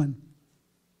Defense Fund.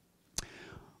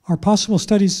 Our possible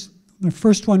studies, the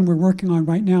first one we're working on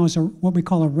right now is what we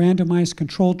call a randomized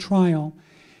controlled trial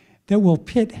that will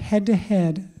pit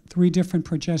head-to-head 3 different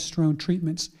progesterone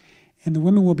treatments. And the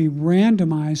women will be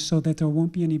randomized so that there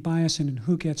won't be any bias in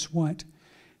who gets what.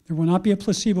 There will not be a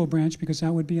placebo branch because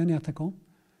that would be unethical.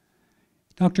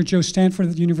 Dr. Joe Stanford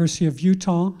at the University of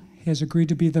Utah has agreed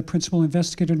to be the principal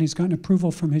investigator, and he's gotten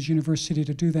approval from his university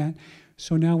to do that.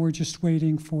 So now we're just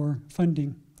waiting for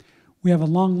funding. We have a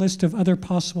long list of other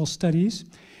possible studies,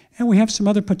 and we have some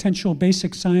other potential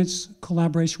basic science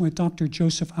collaboration with Dr.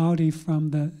 Joseph Audi from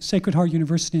the Sacred Heart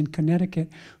University in Connecticut,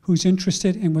 who's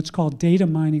interested in what's called data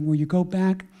mining, where you go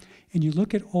back and you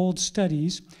look at old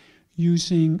studies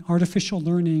using artificial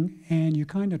learning, and you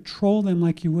kind of troll them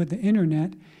like you would the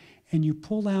internet, and you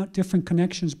pull out different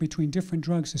connections between different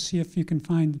drugs to see if you can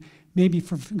find, maybe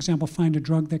for example, find a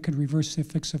drug that could reverse the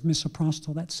effects of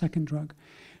misoprostol, that second drug.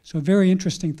 So very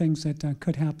interesting things that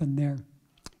could happen there.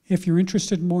 If you're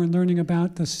interested more in learning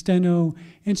about the Steno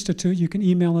Institute, you can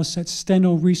email us at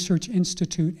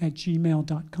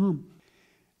stenoresearchinstitute@gmail.com.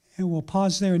 And we'll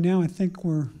pause there now. I think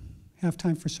we have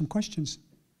time for some questions.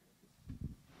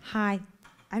 Hi,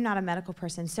 I'm not a medical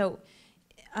person. So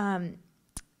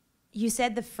you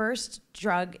said the first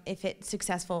drug, if it's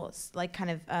successful, like kind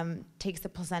of takes the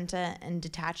placenta and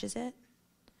detaches it.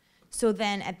 So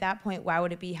then at that point, why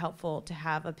would it be helpful to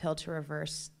have a pill to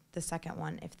reverse the second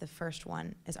one if the first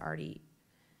one is already,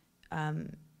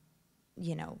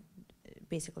 you know,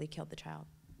 basically killed the child?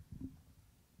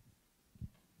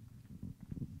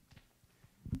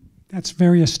 That's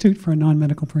very astute for a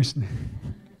non-medical person.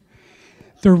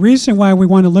 The reason why we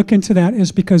want to look into that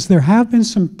is because there have been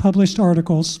some published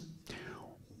articles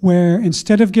where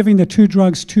instead of giving the 2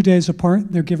 drugs 2 days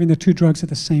apart, they're giving the 2 drugs at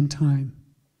the same time,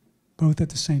 both at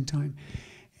the same time.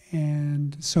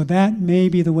 And so that may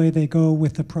be the way they go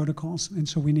with the protocols, and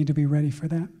so we need to be ready for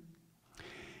that.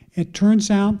 It turns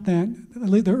out that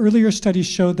the earlier studies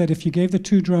showed that if you gave the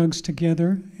 2 drugs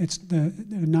together, they're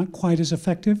not quite as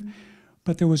effective,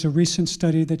 but there was a recent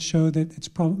study that showed that it's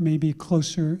probably maybe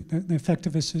closer, the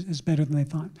effectiveness is better than they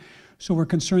thought. So we're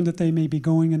concerned that they may be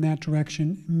going in that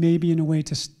direction, maybe in a way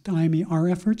to stymie our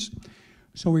efforts.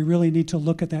 So we really need to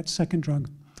look at that second drug.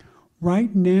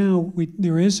 Right now,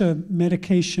 there is a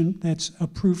medication that's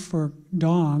approved for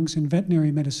dogs in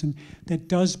veterinary medicine that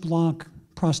does block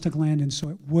prostaglandins, so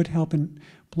it would help in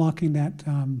blocking that,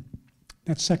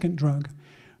 that second drug.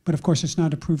 But of course, it's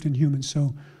not approved in humans,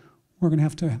 so we're going to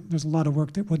have to, there's a lot of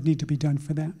work that would need to be done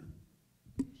for that.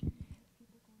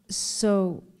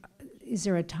 So is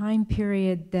there a time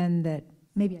period then that,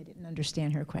 maybe I didn't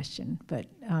understand her question, but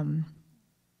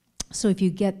so if you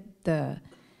get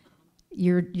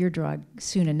your drug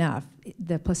soon enough,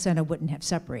 the placenta wouldn't have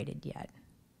separated yet.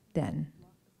 then.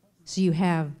 So you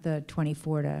have the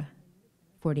 24 to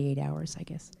 48 hours, I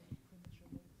guess.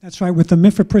 That's right. With the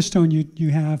Mifepristone, you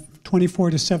have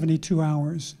 24 to 72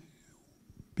 hours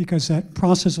because that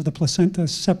process of the placenta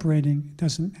separating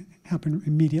doesn't happen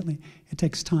immediately. It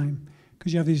takes time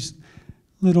because you have these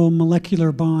little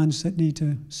molecular bonds that need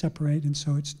to separate, and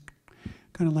so it's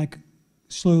kind of like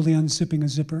slowly unzipping a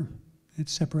zipper. It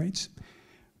separates.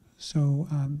 So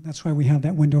that's why we have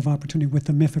that window of opportunity with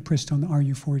the Mifepristone, the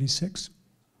RU-486.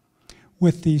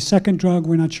 With the second drug,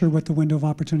 we're not sure what the window of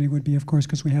opportunity would be, of course,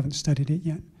 because we haven't studied it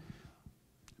yet.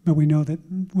 But we know that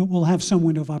we'll have some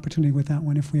window of opportunity with that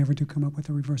one if we ever do come up with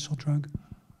a reversal drug.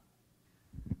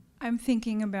 I'm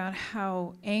thinking about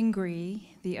how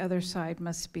angry the other side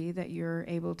must be that you're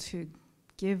able to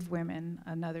give women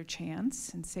another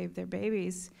chance and save their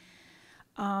babies.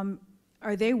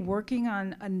 Are they working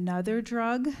on another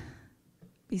drug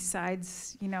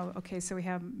besides, okay, so we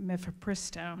have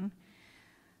Mifepristone,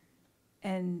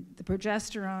 and the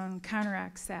progesterone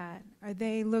counteracts that. Are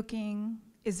they looking,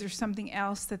 is there something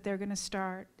else that are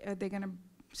they going to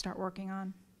start working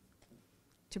on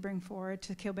to bring forward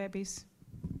to kill babies?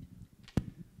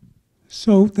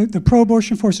 So the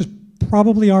pro-abortion forces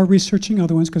probably are researching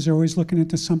other ones because they're always looking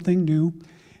into something new.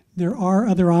 There are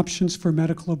other options for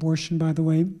medical abortion, by the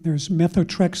way. There's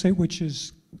methotrexate, which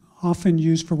is often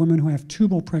used for women who have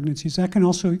tubal pregnancies. That can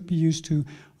also be used to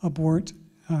abort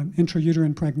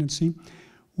intrauterine pregnancy.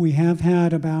 We have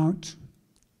had about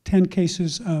 10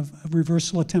 cases of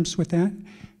reversal attempts with that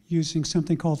using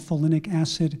something called folinic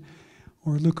acid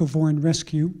or leucovorin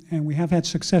rescue, and we have had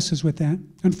successes with that.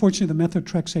 Unfortunately, the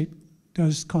methotrexate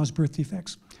does cause birth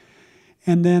defects.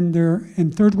 And then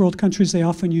in third world countries, they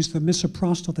often use the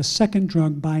misoprostol, the second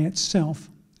drug by itself,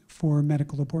 for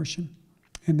medical abortion.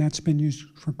 And that's been used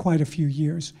for quite a few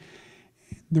years.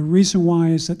 The reason why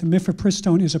is that the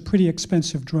Mifepristone is a pretty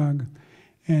expensive drug,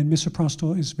 and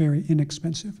misoprostol is very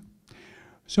inexpensive.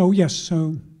 So yes,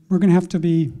 so we're going to have to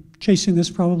be chasing this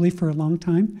probably for a long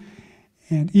time.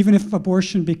 And even if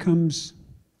abortion becomes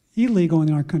illegal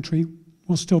in our country,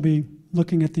 we'll still be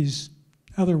looking at these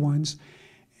other ones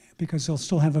because they'll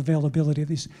still have availability of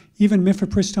these. Even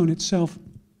Mifepristone itself,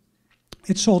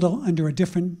 it's sold under a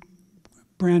different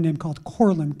brand name called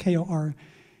Korlym, K-O-R-L-Y-N,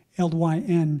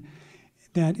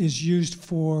 that is used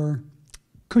for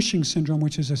Cushing syndrome,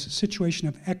 which is a situation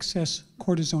of excess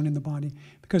cortisone in the body,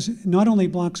 because it not only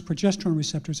blocks progesterone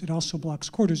receptors, it also blocks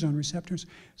cortisone receptors.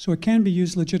 So it can be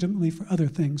used legitimately for other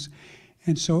things.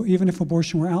 And so even if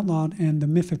abortion were outlawed and the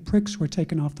Mifeprix were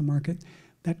taken off the market,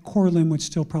 that Korlym would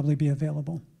still probably be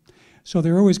available. So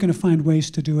they're always going to find ways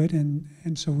to do it, and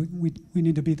so we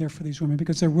need to be there for these women,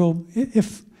 because there will,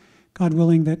 if God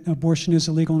willing that abortion is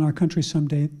illegal in our country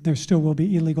someday, there still will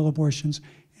be illegal abortions,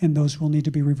 and those will need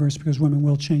to be reversed because women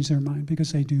will change their mind,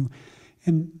 because they do.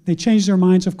 And they change their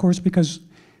minds, of course, because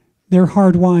they're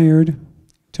hardwired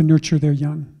to nurture their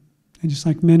young. And just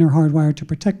like men are hardwired to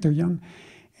protect their young.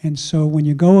 And so when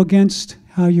you go against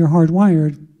how you're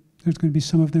hardwired, there's going to be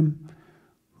some of them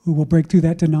who will break through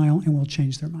that denial and will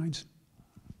change their minds.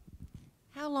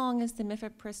 How long is the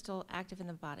Mifepristone active in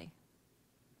the body?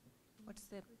 What's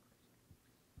the...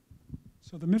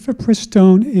 So the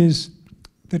Mifepristone is,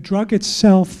 the drug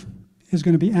itself is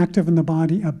going to be active in the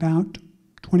body about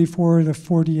 24 to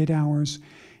 48 hours.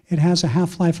 It has a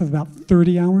half-life of about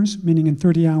 30 hours, meaning in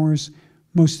 30 hours,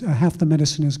 half the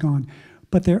medicine is gone.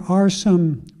 But there are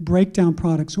some breakdown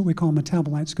products, what we call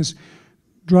metabolites, because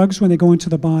drugs, when they go into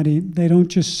the body, they don't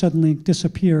just suddenly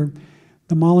disappear.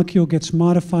 The molecule gets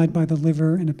modified by the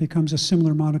liver, and it becomes a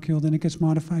similar molecule, then it gets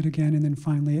modified again, and then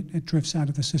finally it drifts out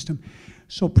of the system.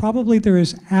 So probably there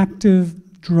is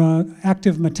active drug,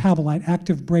 active metabolite,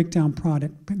 active breakdown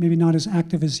product, but maybe not as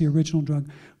active as the original drug,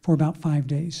 for about 5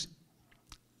 days.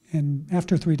 And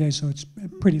after 3 days, so it's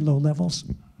pretty low levels.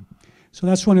 So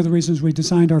that's one of the reasons we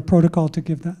designed our protocol to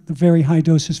give the very high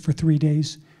doses for 3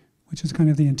 days, which is kind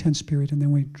of the intense period, and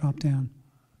then we drop down.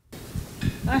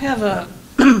 I have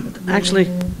actually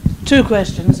 2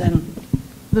 questions, and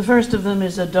the first of them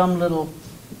is a dumb little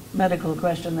medical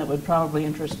question that would probably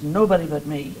interest nobody but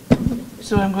me.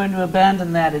 So I'm going to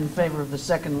abandon that in favor of the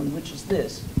second one, which is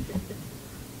this.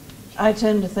 I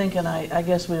tend to think, and I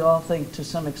guess we all think to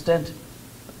some extent,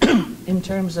 in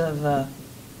terms of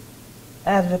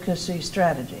advocacy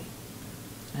strategy.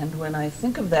 And when I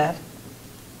think of that,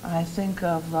 I think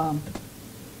of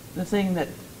the thing that,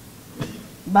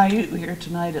 by you here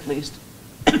tonight at least,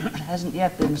 hasn't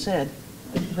yet been said,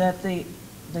 that the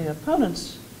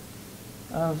opponents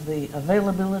of the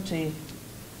availability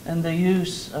and the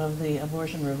use of the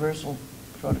abortion reversal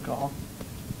protocol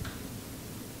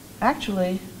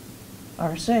actually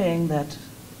are saying that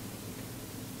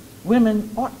women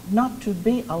ought not to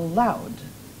be allowed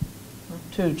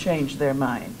to change their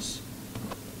minds.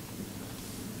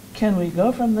 Can we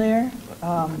go from there?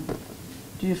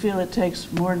 Do you feel it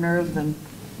takes more nerve than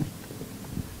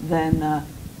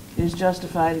is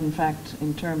justified, in fact,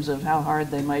 in terms of how hard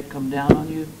they might come down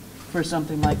on you for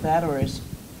something like that, or is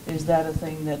that a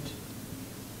thing that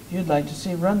you'd like to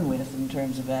see run with in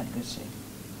terms of advocacy?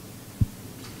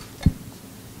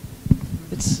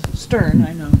 It's stern,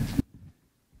 I know.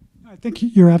 I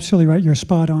think you're absolutely right. You're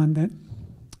spot on that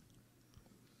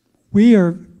we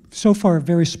are so far a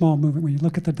very small movement when you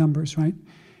look at the numbers, right?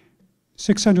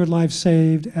 600 lives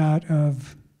saved out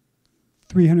of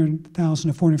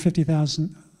 300,000 to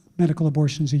 450,000 medical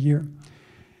abortions a year.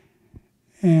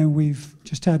 And we've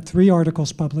just had 3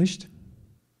 articles published.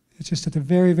 It's just at the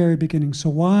very, very beginning. So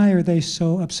why are they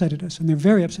so upset at us? And they're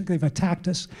very upset. They've attacked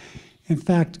us. In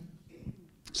fact,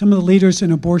 some of the leaders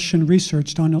in abortion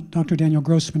research, Dr. Daniel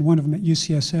Grossman, one of them at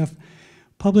UCSF,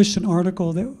 published an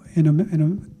article that in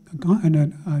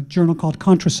a journal called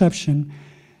Contraception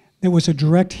that was a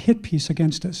direct hit piece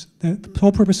against us. The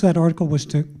whole purpose of that article was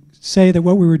to say that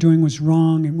what we were doing was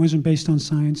wrong and wasn't based on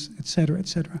science, et cetera, et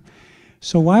cetera.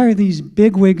 So why are these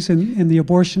bigwigs in the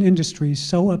abortion industry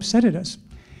so upset at us?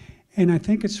 And I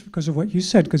think it's because of what you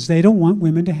said, because they don't want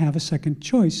women to have a second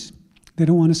choice. They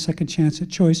don't want a second chance at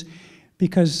choice,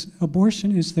 because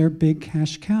abortion is their big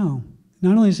cash cow.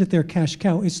 Not only is it their cash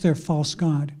cow, it's their false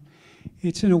god.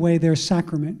 It's in a way their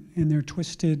sacrament in their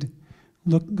twisted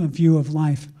view of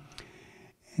life.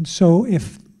 And so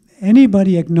if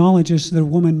anybody acknowledges that a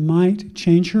woman might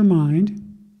change her mind,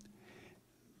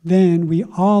 then we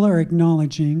all are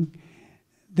acknowledging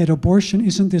that abortion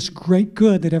isn't this great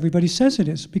good that everybody says it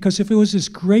is. Because if it was this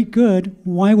great good,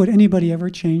 why would anybody ever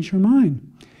change her mind?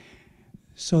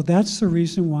 So that's the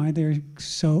reason why they're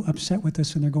so upset with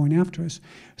us and they're going after us.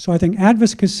 So I think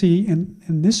advocacy in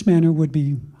this manner would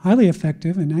be highly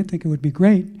effective, and I think it would be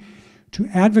great to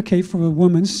advocate for a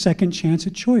woman's second chance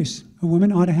at choice. A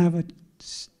woman ought to have a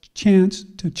chance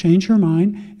to change her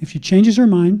mind. If she changes her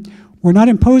mind, we're not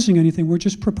imposing anything, we're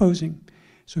just proposing.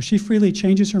 So if she freely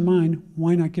changes her mind,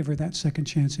 why not give her that second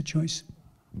chance at choice?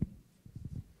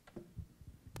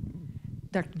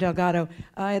 Dr. Delgado,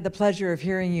 I had the pleasure of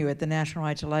hearing you at the National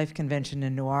Right to Life Convention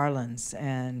in New Orleans,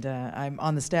 and I'm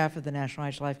on the staff of the National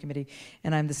Right to Life Committee,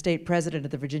 and I'm the state president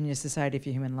of the Virginia Society for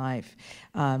Human Life.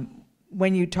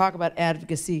 When you talk about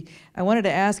advocacy, I wanted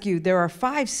to ask you, there are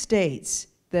 5 states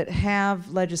that have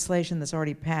legislation that's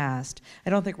already passed. I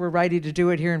don't think we're ready to do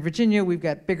it here in Virginia. We've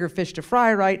got bigger fish to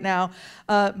fry right now,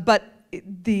 but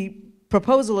the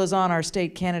proposal is on our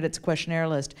state candidates questionnaire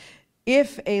list.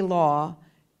 If a law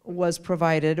was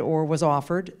provided or was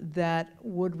offered that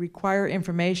would require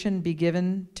information be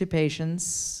given to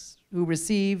patients who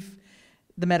receive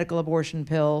the medical abortion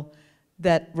pill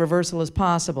that reversal is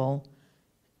possible,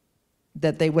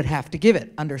 that they would have to give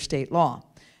it under state law.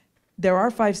 There are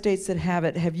 5 states that have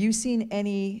it. Have you seen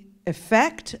any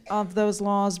effect of those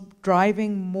laws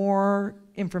driving more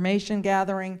information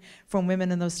gathering from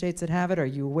women in those states that have it? Are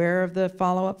you aware of the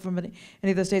follow-up from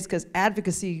any of those states? Because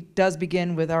advocacy does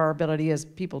begin with our ability as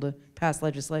people to pass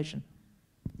legislation.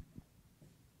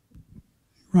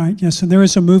 Right, yes, and there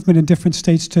is a movement in different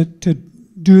states to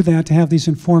do that, to have these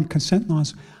informed consent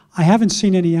laws. I haven't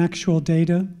seen any actual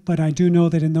data, but I do know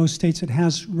that in those states it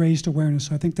has raised awareness,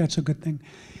 so I think that's a good thing.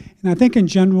 And I think in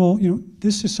general,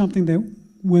 this is something that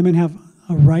women have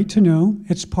a right to know.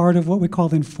 It's part of what we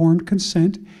call informed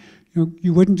consent.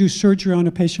 You wouldn't do surgery on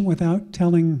a patient without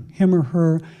telling him or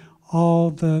her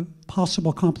all the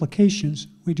possible complications.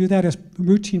 We do that as a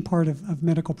routine part of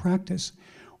medical practice.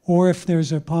 Or if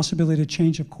there's a possibility to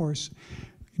change of course.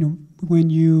 When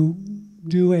you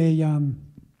do a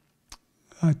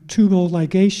tubal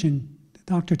ligation, the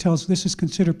doctor tells this is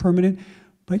considered permanent,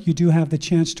 but you do have the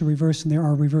chance to reverse, and there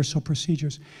are reversal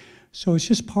procedures. So it's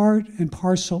just part and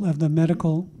parcel of the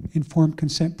medical informed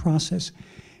consent process.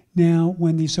 Now,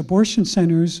 when these abortion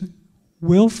centers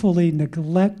willfully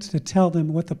neglect to tell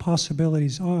them what the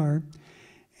possibilities are,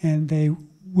 and they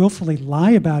willfully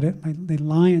lie about it, they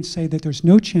lie and say that there's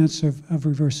no chance of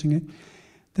reversing it,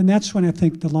 then that's when I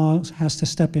think the law has to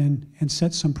step in and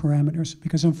set some parameters,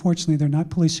 because unfortunately they're not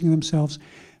policing themselves.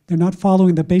 They're not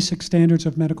following the basic standards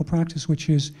of medical practice, which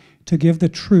is to give the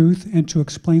truth and to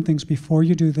explain things before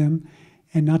you do them,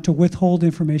 and not to withhold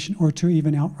information or to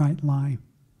even outright lie.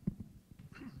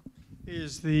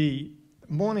 Is the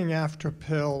morning after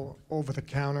pill over the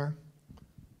counter?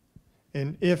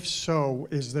 And if so,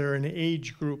 is there an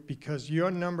age group? Because your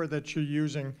number that you're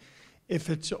using, if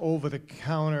it's over the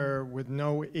counter with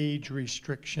no age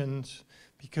restrictions,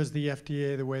 because the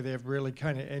FDA, the way they've really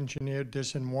kind of engineered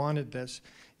this and wanted this,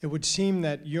 it would seem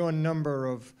that your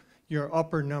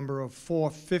upper number of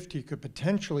 450 could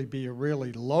potentially be a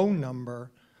really low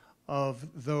number of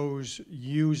those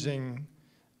using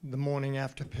the morning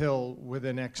after pill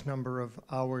within X number of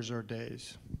hours or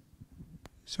days.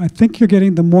 So I think you're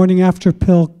getting the morning after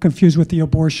pill confused with the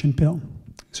abortion pill.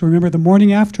 So remember, the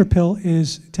morning after pill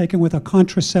is taken with a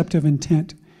contraceptive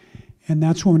intent. And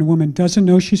that's when a woman doesn't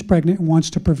know she's pregnant and wants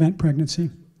to prevent pregnancy.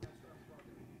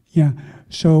 Yeah,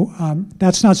 so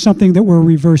that's not something that we're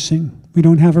reversing. We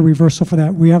don't have a reversal for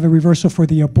that. We have a reversal for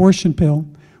the abortion pill,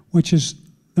 which is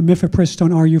the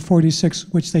Mifepristone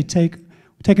RU46, which they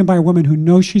taken by a woman who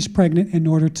knows she's pregnant in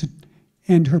order to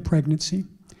end her pregnancy.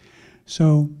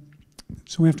 So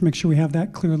we have to make sure we have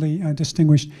that clearly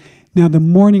distinguished. Now, the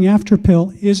morning after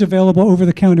pill is available over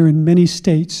the counter in many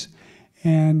states,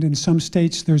 and in some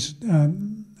states there's a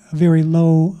very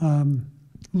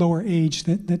lower age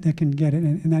that can get it,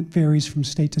 and that varies from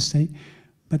state to state.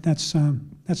 But that's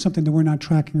something that we're not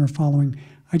tracking or following.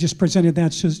 I just presented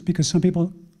that just because some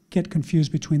people get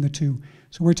confused between the two.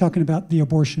 So we're talking about the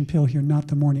abortion pill here, not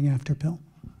the morning after pill.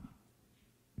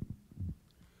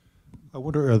 I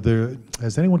wonder,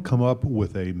 has anyone come up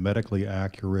with a medically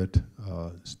accurate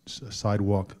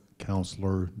sidewalk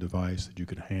counselor device that you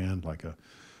could hand, like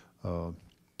a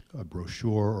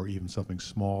brochure or even something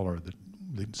smaller that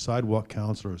the sidewalk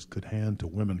counselors could hand to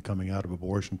women coming out of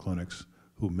abortion clinics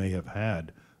who may have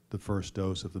had the first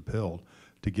dose of the pill,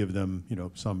 to give them,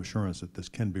 some assurance that this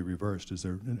can be reversed? Is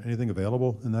there anything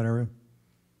available in that area?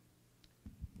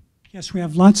 Yes, we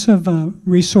have lots of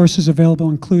resources available,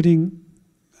 including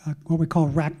what we call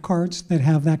rack cards that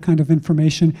have that kind of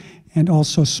information, and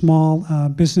also small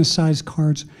business-sized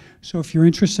cards. So if you're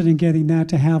interested in getting that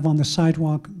to have on the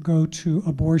sidewalk, go to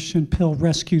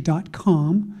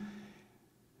abortionpillrescue.com.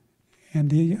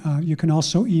 And you can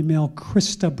also email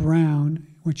Krista Brown,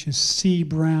 which is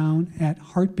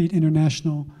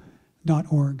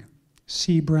cbrown@heartbeatinternational.org,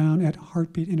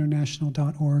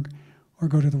 cbrown@heartbeatinternational.org, or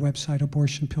go to the website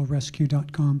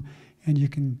abortionpillrescue.com, and you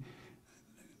can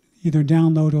either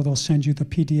download or they'll send you the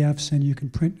PDFs, and you can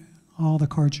print all the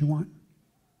cards you want.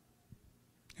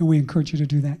 And we encourage you to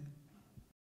do that.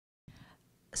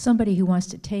 Somebody who wants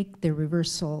to take the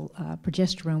reversal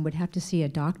progesterone would have to see a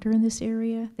doctor in this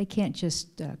area. They can't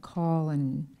just call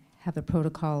and have the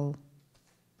protocol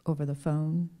over the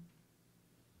phone.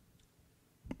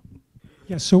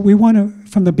 Yeah, so we want to,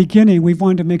 from the beginning, we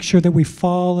wanted to make sure that we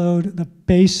followed the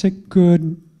basic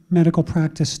good medical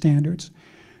practice standards.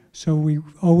 So we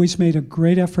always made a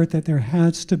great effort that there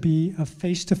has to be a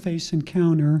face-to-face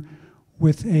encounter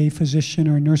with a physician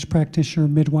or a nurse practitioner,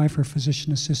 midwife, or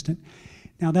physician assistant.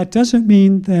 Now, that doesn't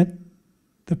mean that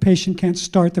the patient can't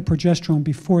start the progesterone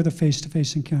before the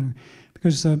face-to-face encounter,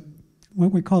 because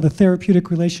what we call the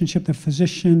therapeutic relationship, the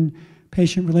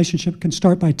physician-patient relationship, can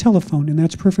start by telephone, and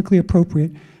that's perfectly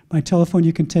appropriate. By telephone,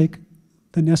 you can take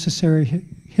the necessary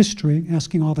history,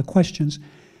 asking all the questions.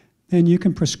 Then you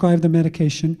can prescribe the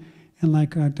medication, and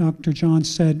like Dr. John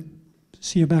said,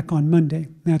 see you back on Monday.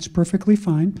 That's perfectly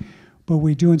fine, but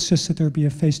we do insist that there be a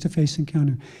face-to-face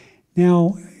encounter.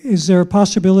 Now, is there a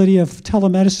possibility of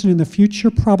telemedicine in the future?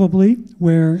 Probably,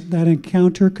 where that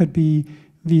encounter could be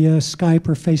via Skype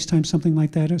or FaceTime, something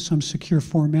like that, or some secure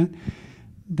format.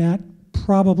 That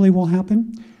probably will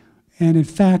happen. And in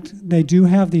fact, they do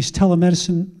have these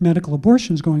telemedicine medical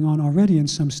abortions going on already in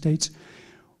some states.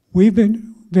 We've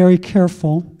been very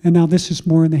careful, and now this is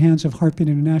more in the hands of Heartbeat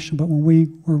International, but when we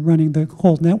were running the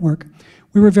whole network,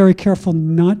 we were very careful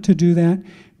not to do that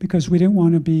because we didn't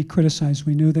want to be criticized.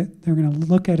 We knew that they were going to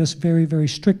look at us very, very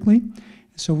strictly,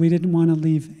 so we didn't want to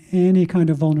leave any kind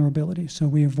of vulnerability, so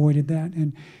we avoided that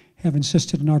and have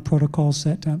insisted in our protocols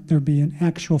that there be an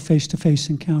actual face-to-face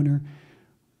encounter,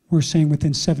 we're saying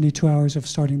within 72 hours of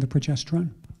starting the progesterone.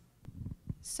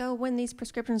 So when these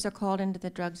prescriptions are called into the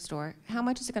drugstore, how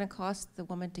much is it going to cost the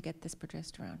woman to get this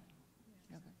progesterone?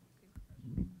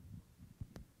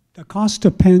 The cost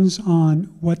depends on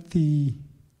what the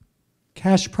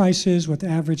cash price is, what the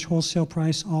average wholesale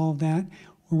price, all of that,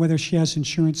 or whether she has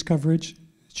insurance coverage.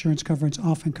 Insurance coverage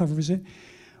often covers it.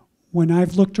 When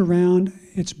I've looked around,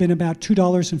 it's been about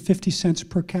 $2.50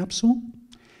 per capsule.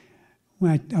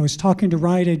 When I was talking to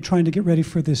Rite Aid trying to get ready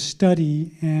for this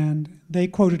study, and they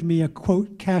quoted me a,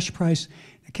 quote, cash price.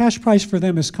 The cash price for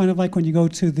them is kind of like when you go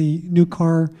to the new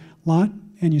car lot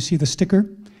and you see the sticker.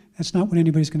 That's not what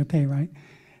anybody's going to pay, right?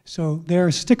 So their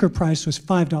sticker price was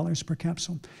 $5 per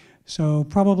capsule. So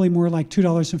probably more like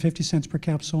 $2.50 per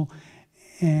capsule,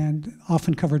 and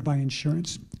often covered by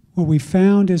insurance. What we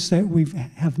found is that we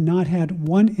have not had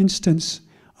one instance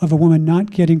of a woman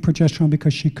not getting progesterone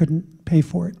because she couldn't pay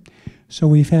for it. So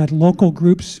we've had local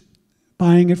groups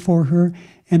buying it for her,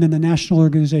 and then the National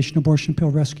Organization Abortion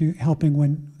Pill Rescue helping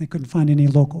when they couldn't find any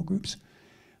local groups.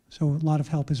 So a lot of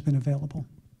help has been available.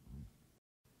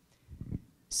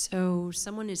 So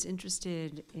someone is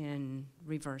interested in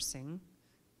reversing.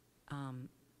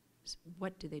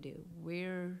 What do they do?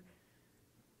 Where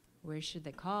should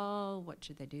they call? What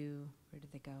should they do? Where do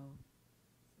they go?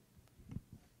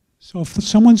 So if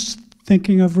someone's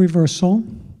thinking of reversal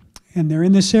and they're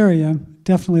in this area,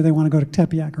 definitely they want to go to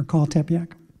Tepeyac or call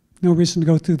Tepeyac. No reason to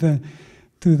go through the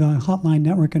hotline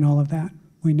network and all of that.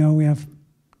 We know we have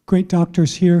great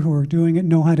doctors here who are doing it,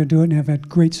 know how to do it, and have had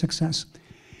great success.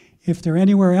 If they're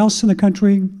anywhere else in the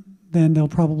country, then they'll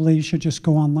probably should just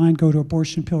go online, go to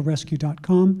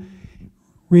abortionpillrescue.com,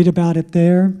 read about it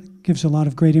there. Gives a lot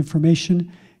of great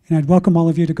information. And I'd welcome all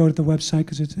of you to go to the website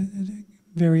because it's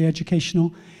very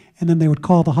educational. And then they would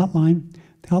call the hotline.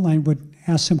 The hotline would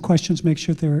ask them questions, make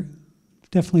sure they're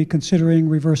definitely considering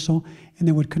reversal, and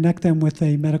then would connect them with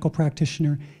a medical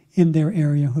practitioner in their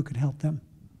area who could help them.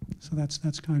 So that's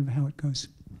kind of how it goes.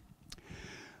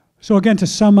 So again, to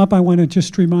sum up, I want to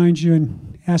just remind you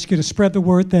and ask you to spread the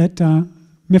word that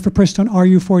Mifepristone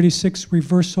RU46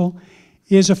 reversal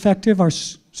is effective. Our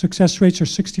success rates are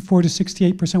 64 to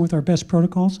 68% with our best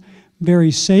protocols. Very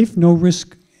safe, no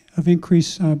risk of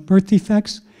increased birth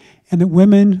defects, and that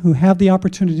women who have the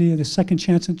opportunity at a second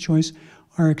chance and choice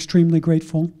are extremely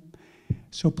grateful.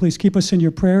 So please keep us in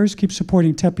your prayers. Keep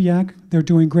supporting Tepeyac. They're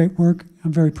doing great work.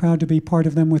 I'm very proud to be part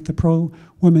of them with the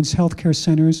pro-women's healthcare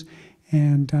centers,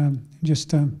 and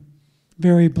just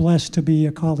very blessed to be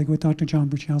a colleague with Dr. John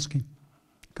Bruchowski.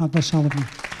 God bless all of you.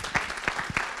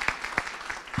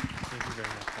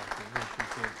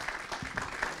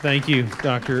 Thank you,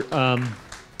 Doctor.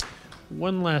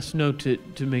 One last note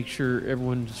to make sure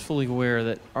everyone is fully aware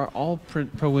that all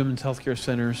pro-women's healthcare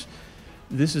centers,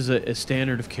 this is a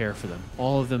standard of care for them.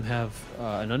 All of them have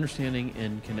an understanding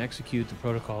and can execute the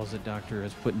protocols that Doctor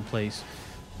has put in place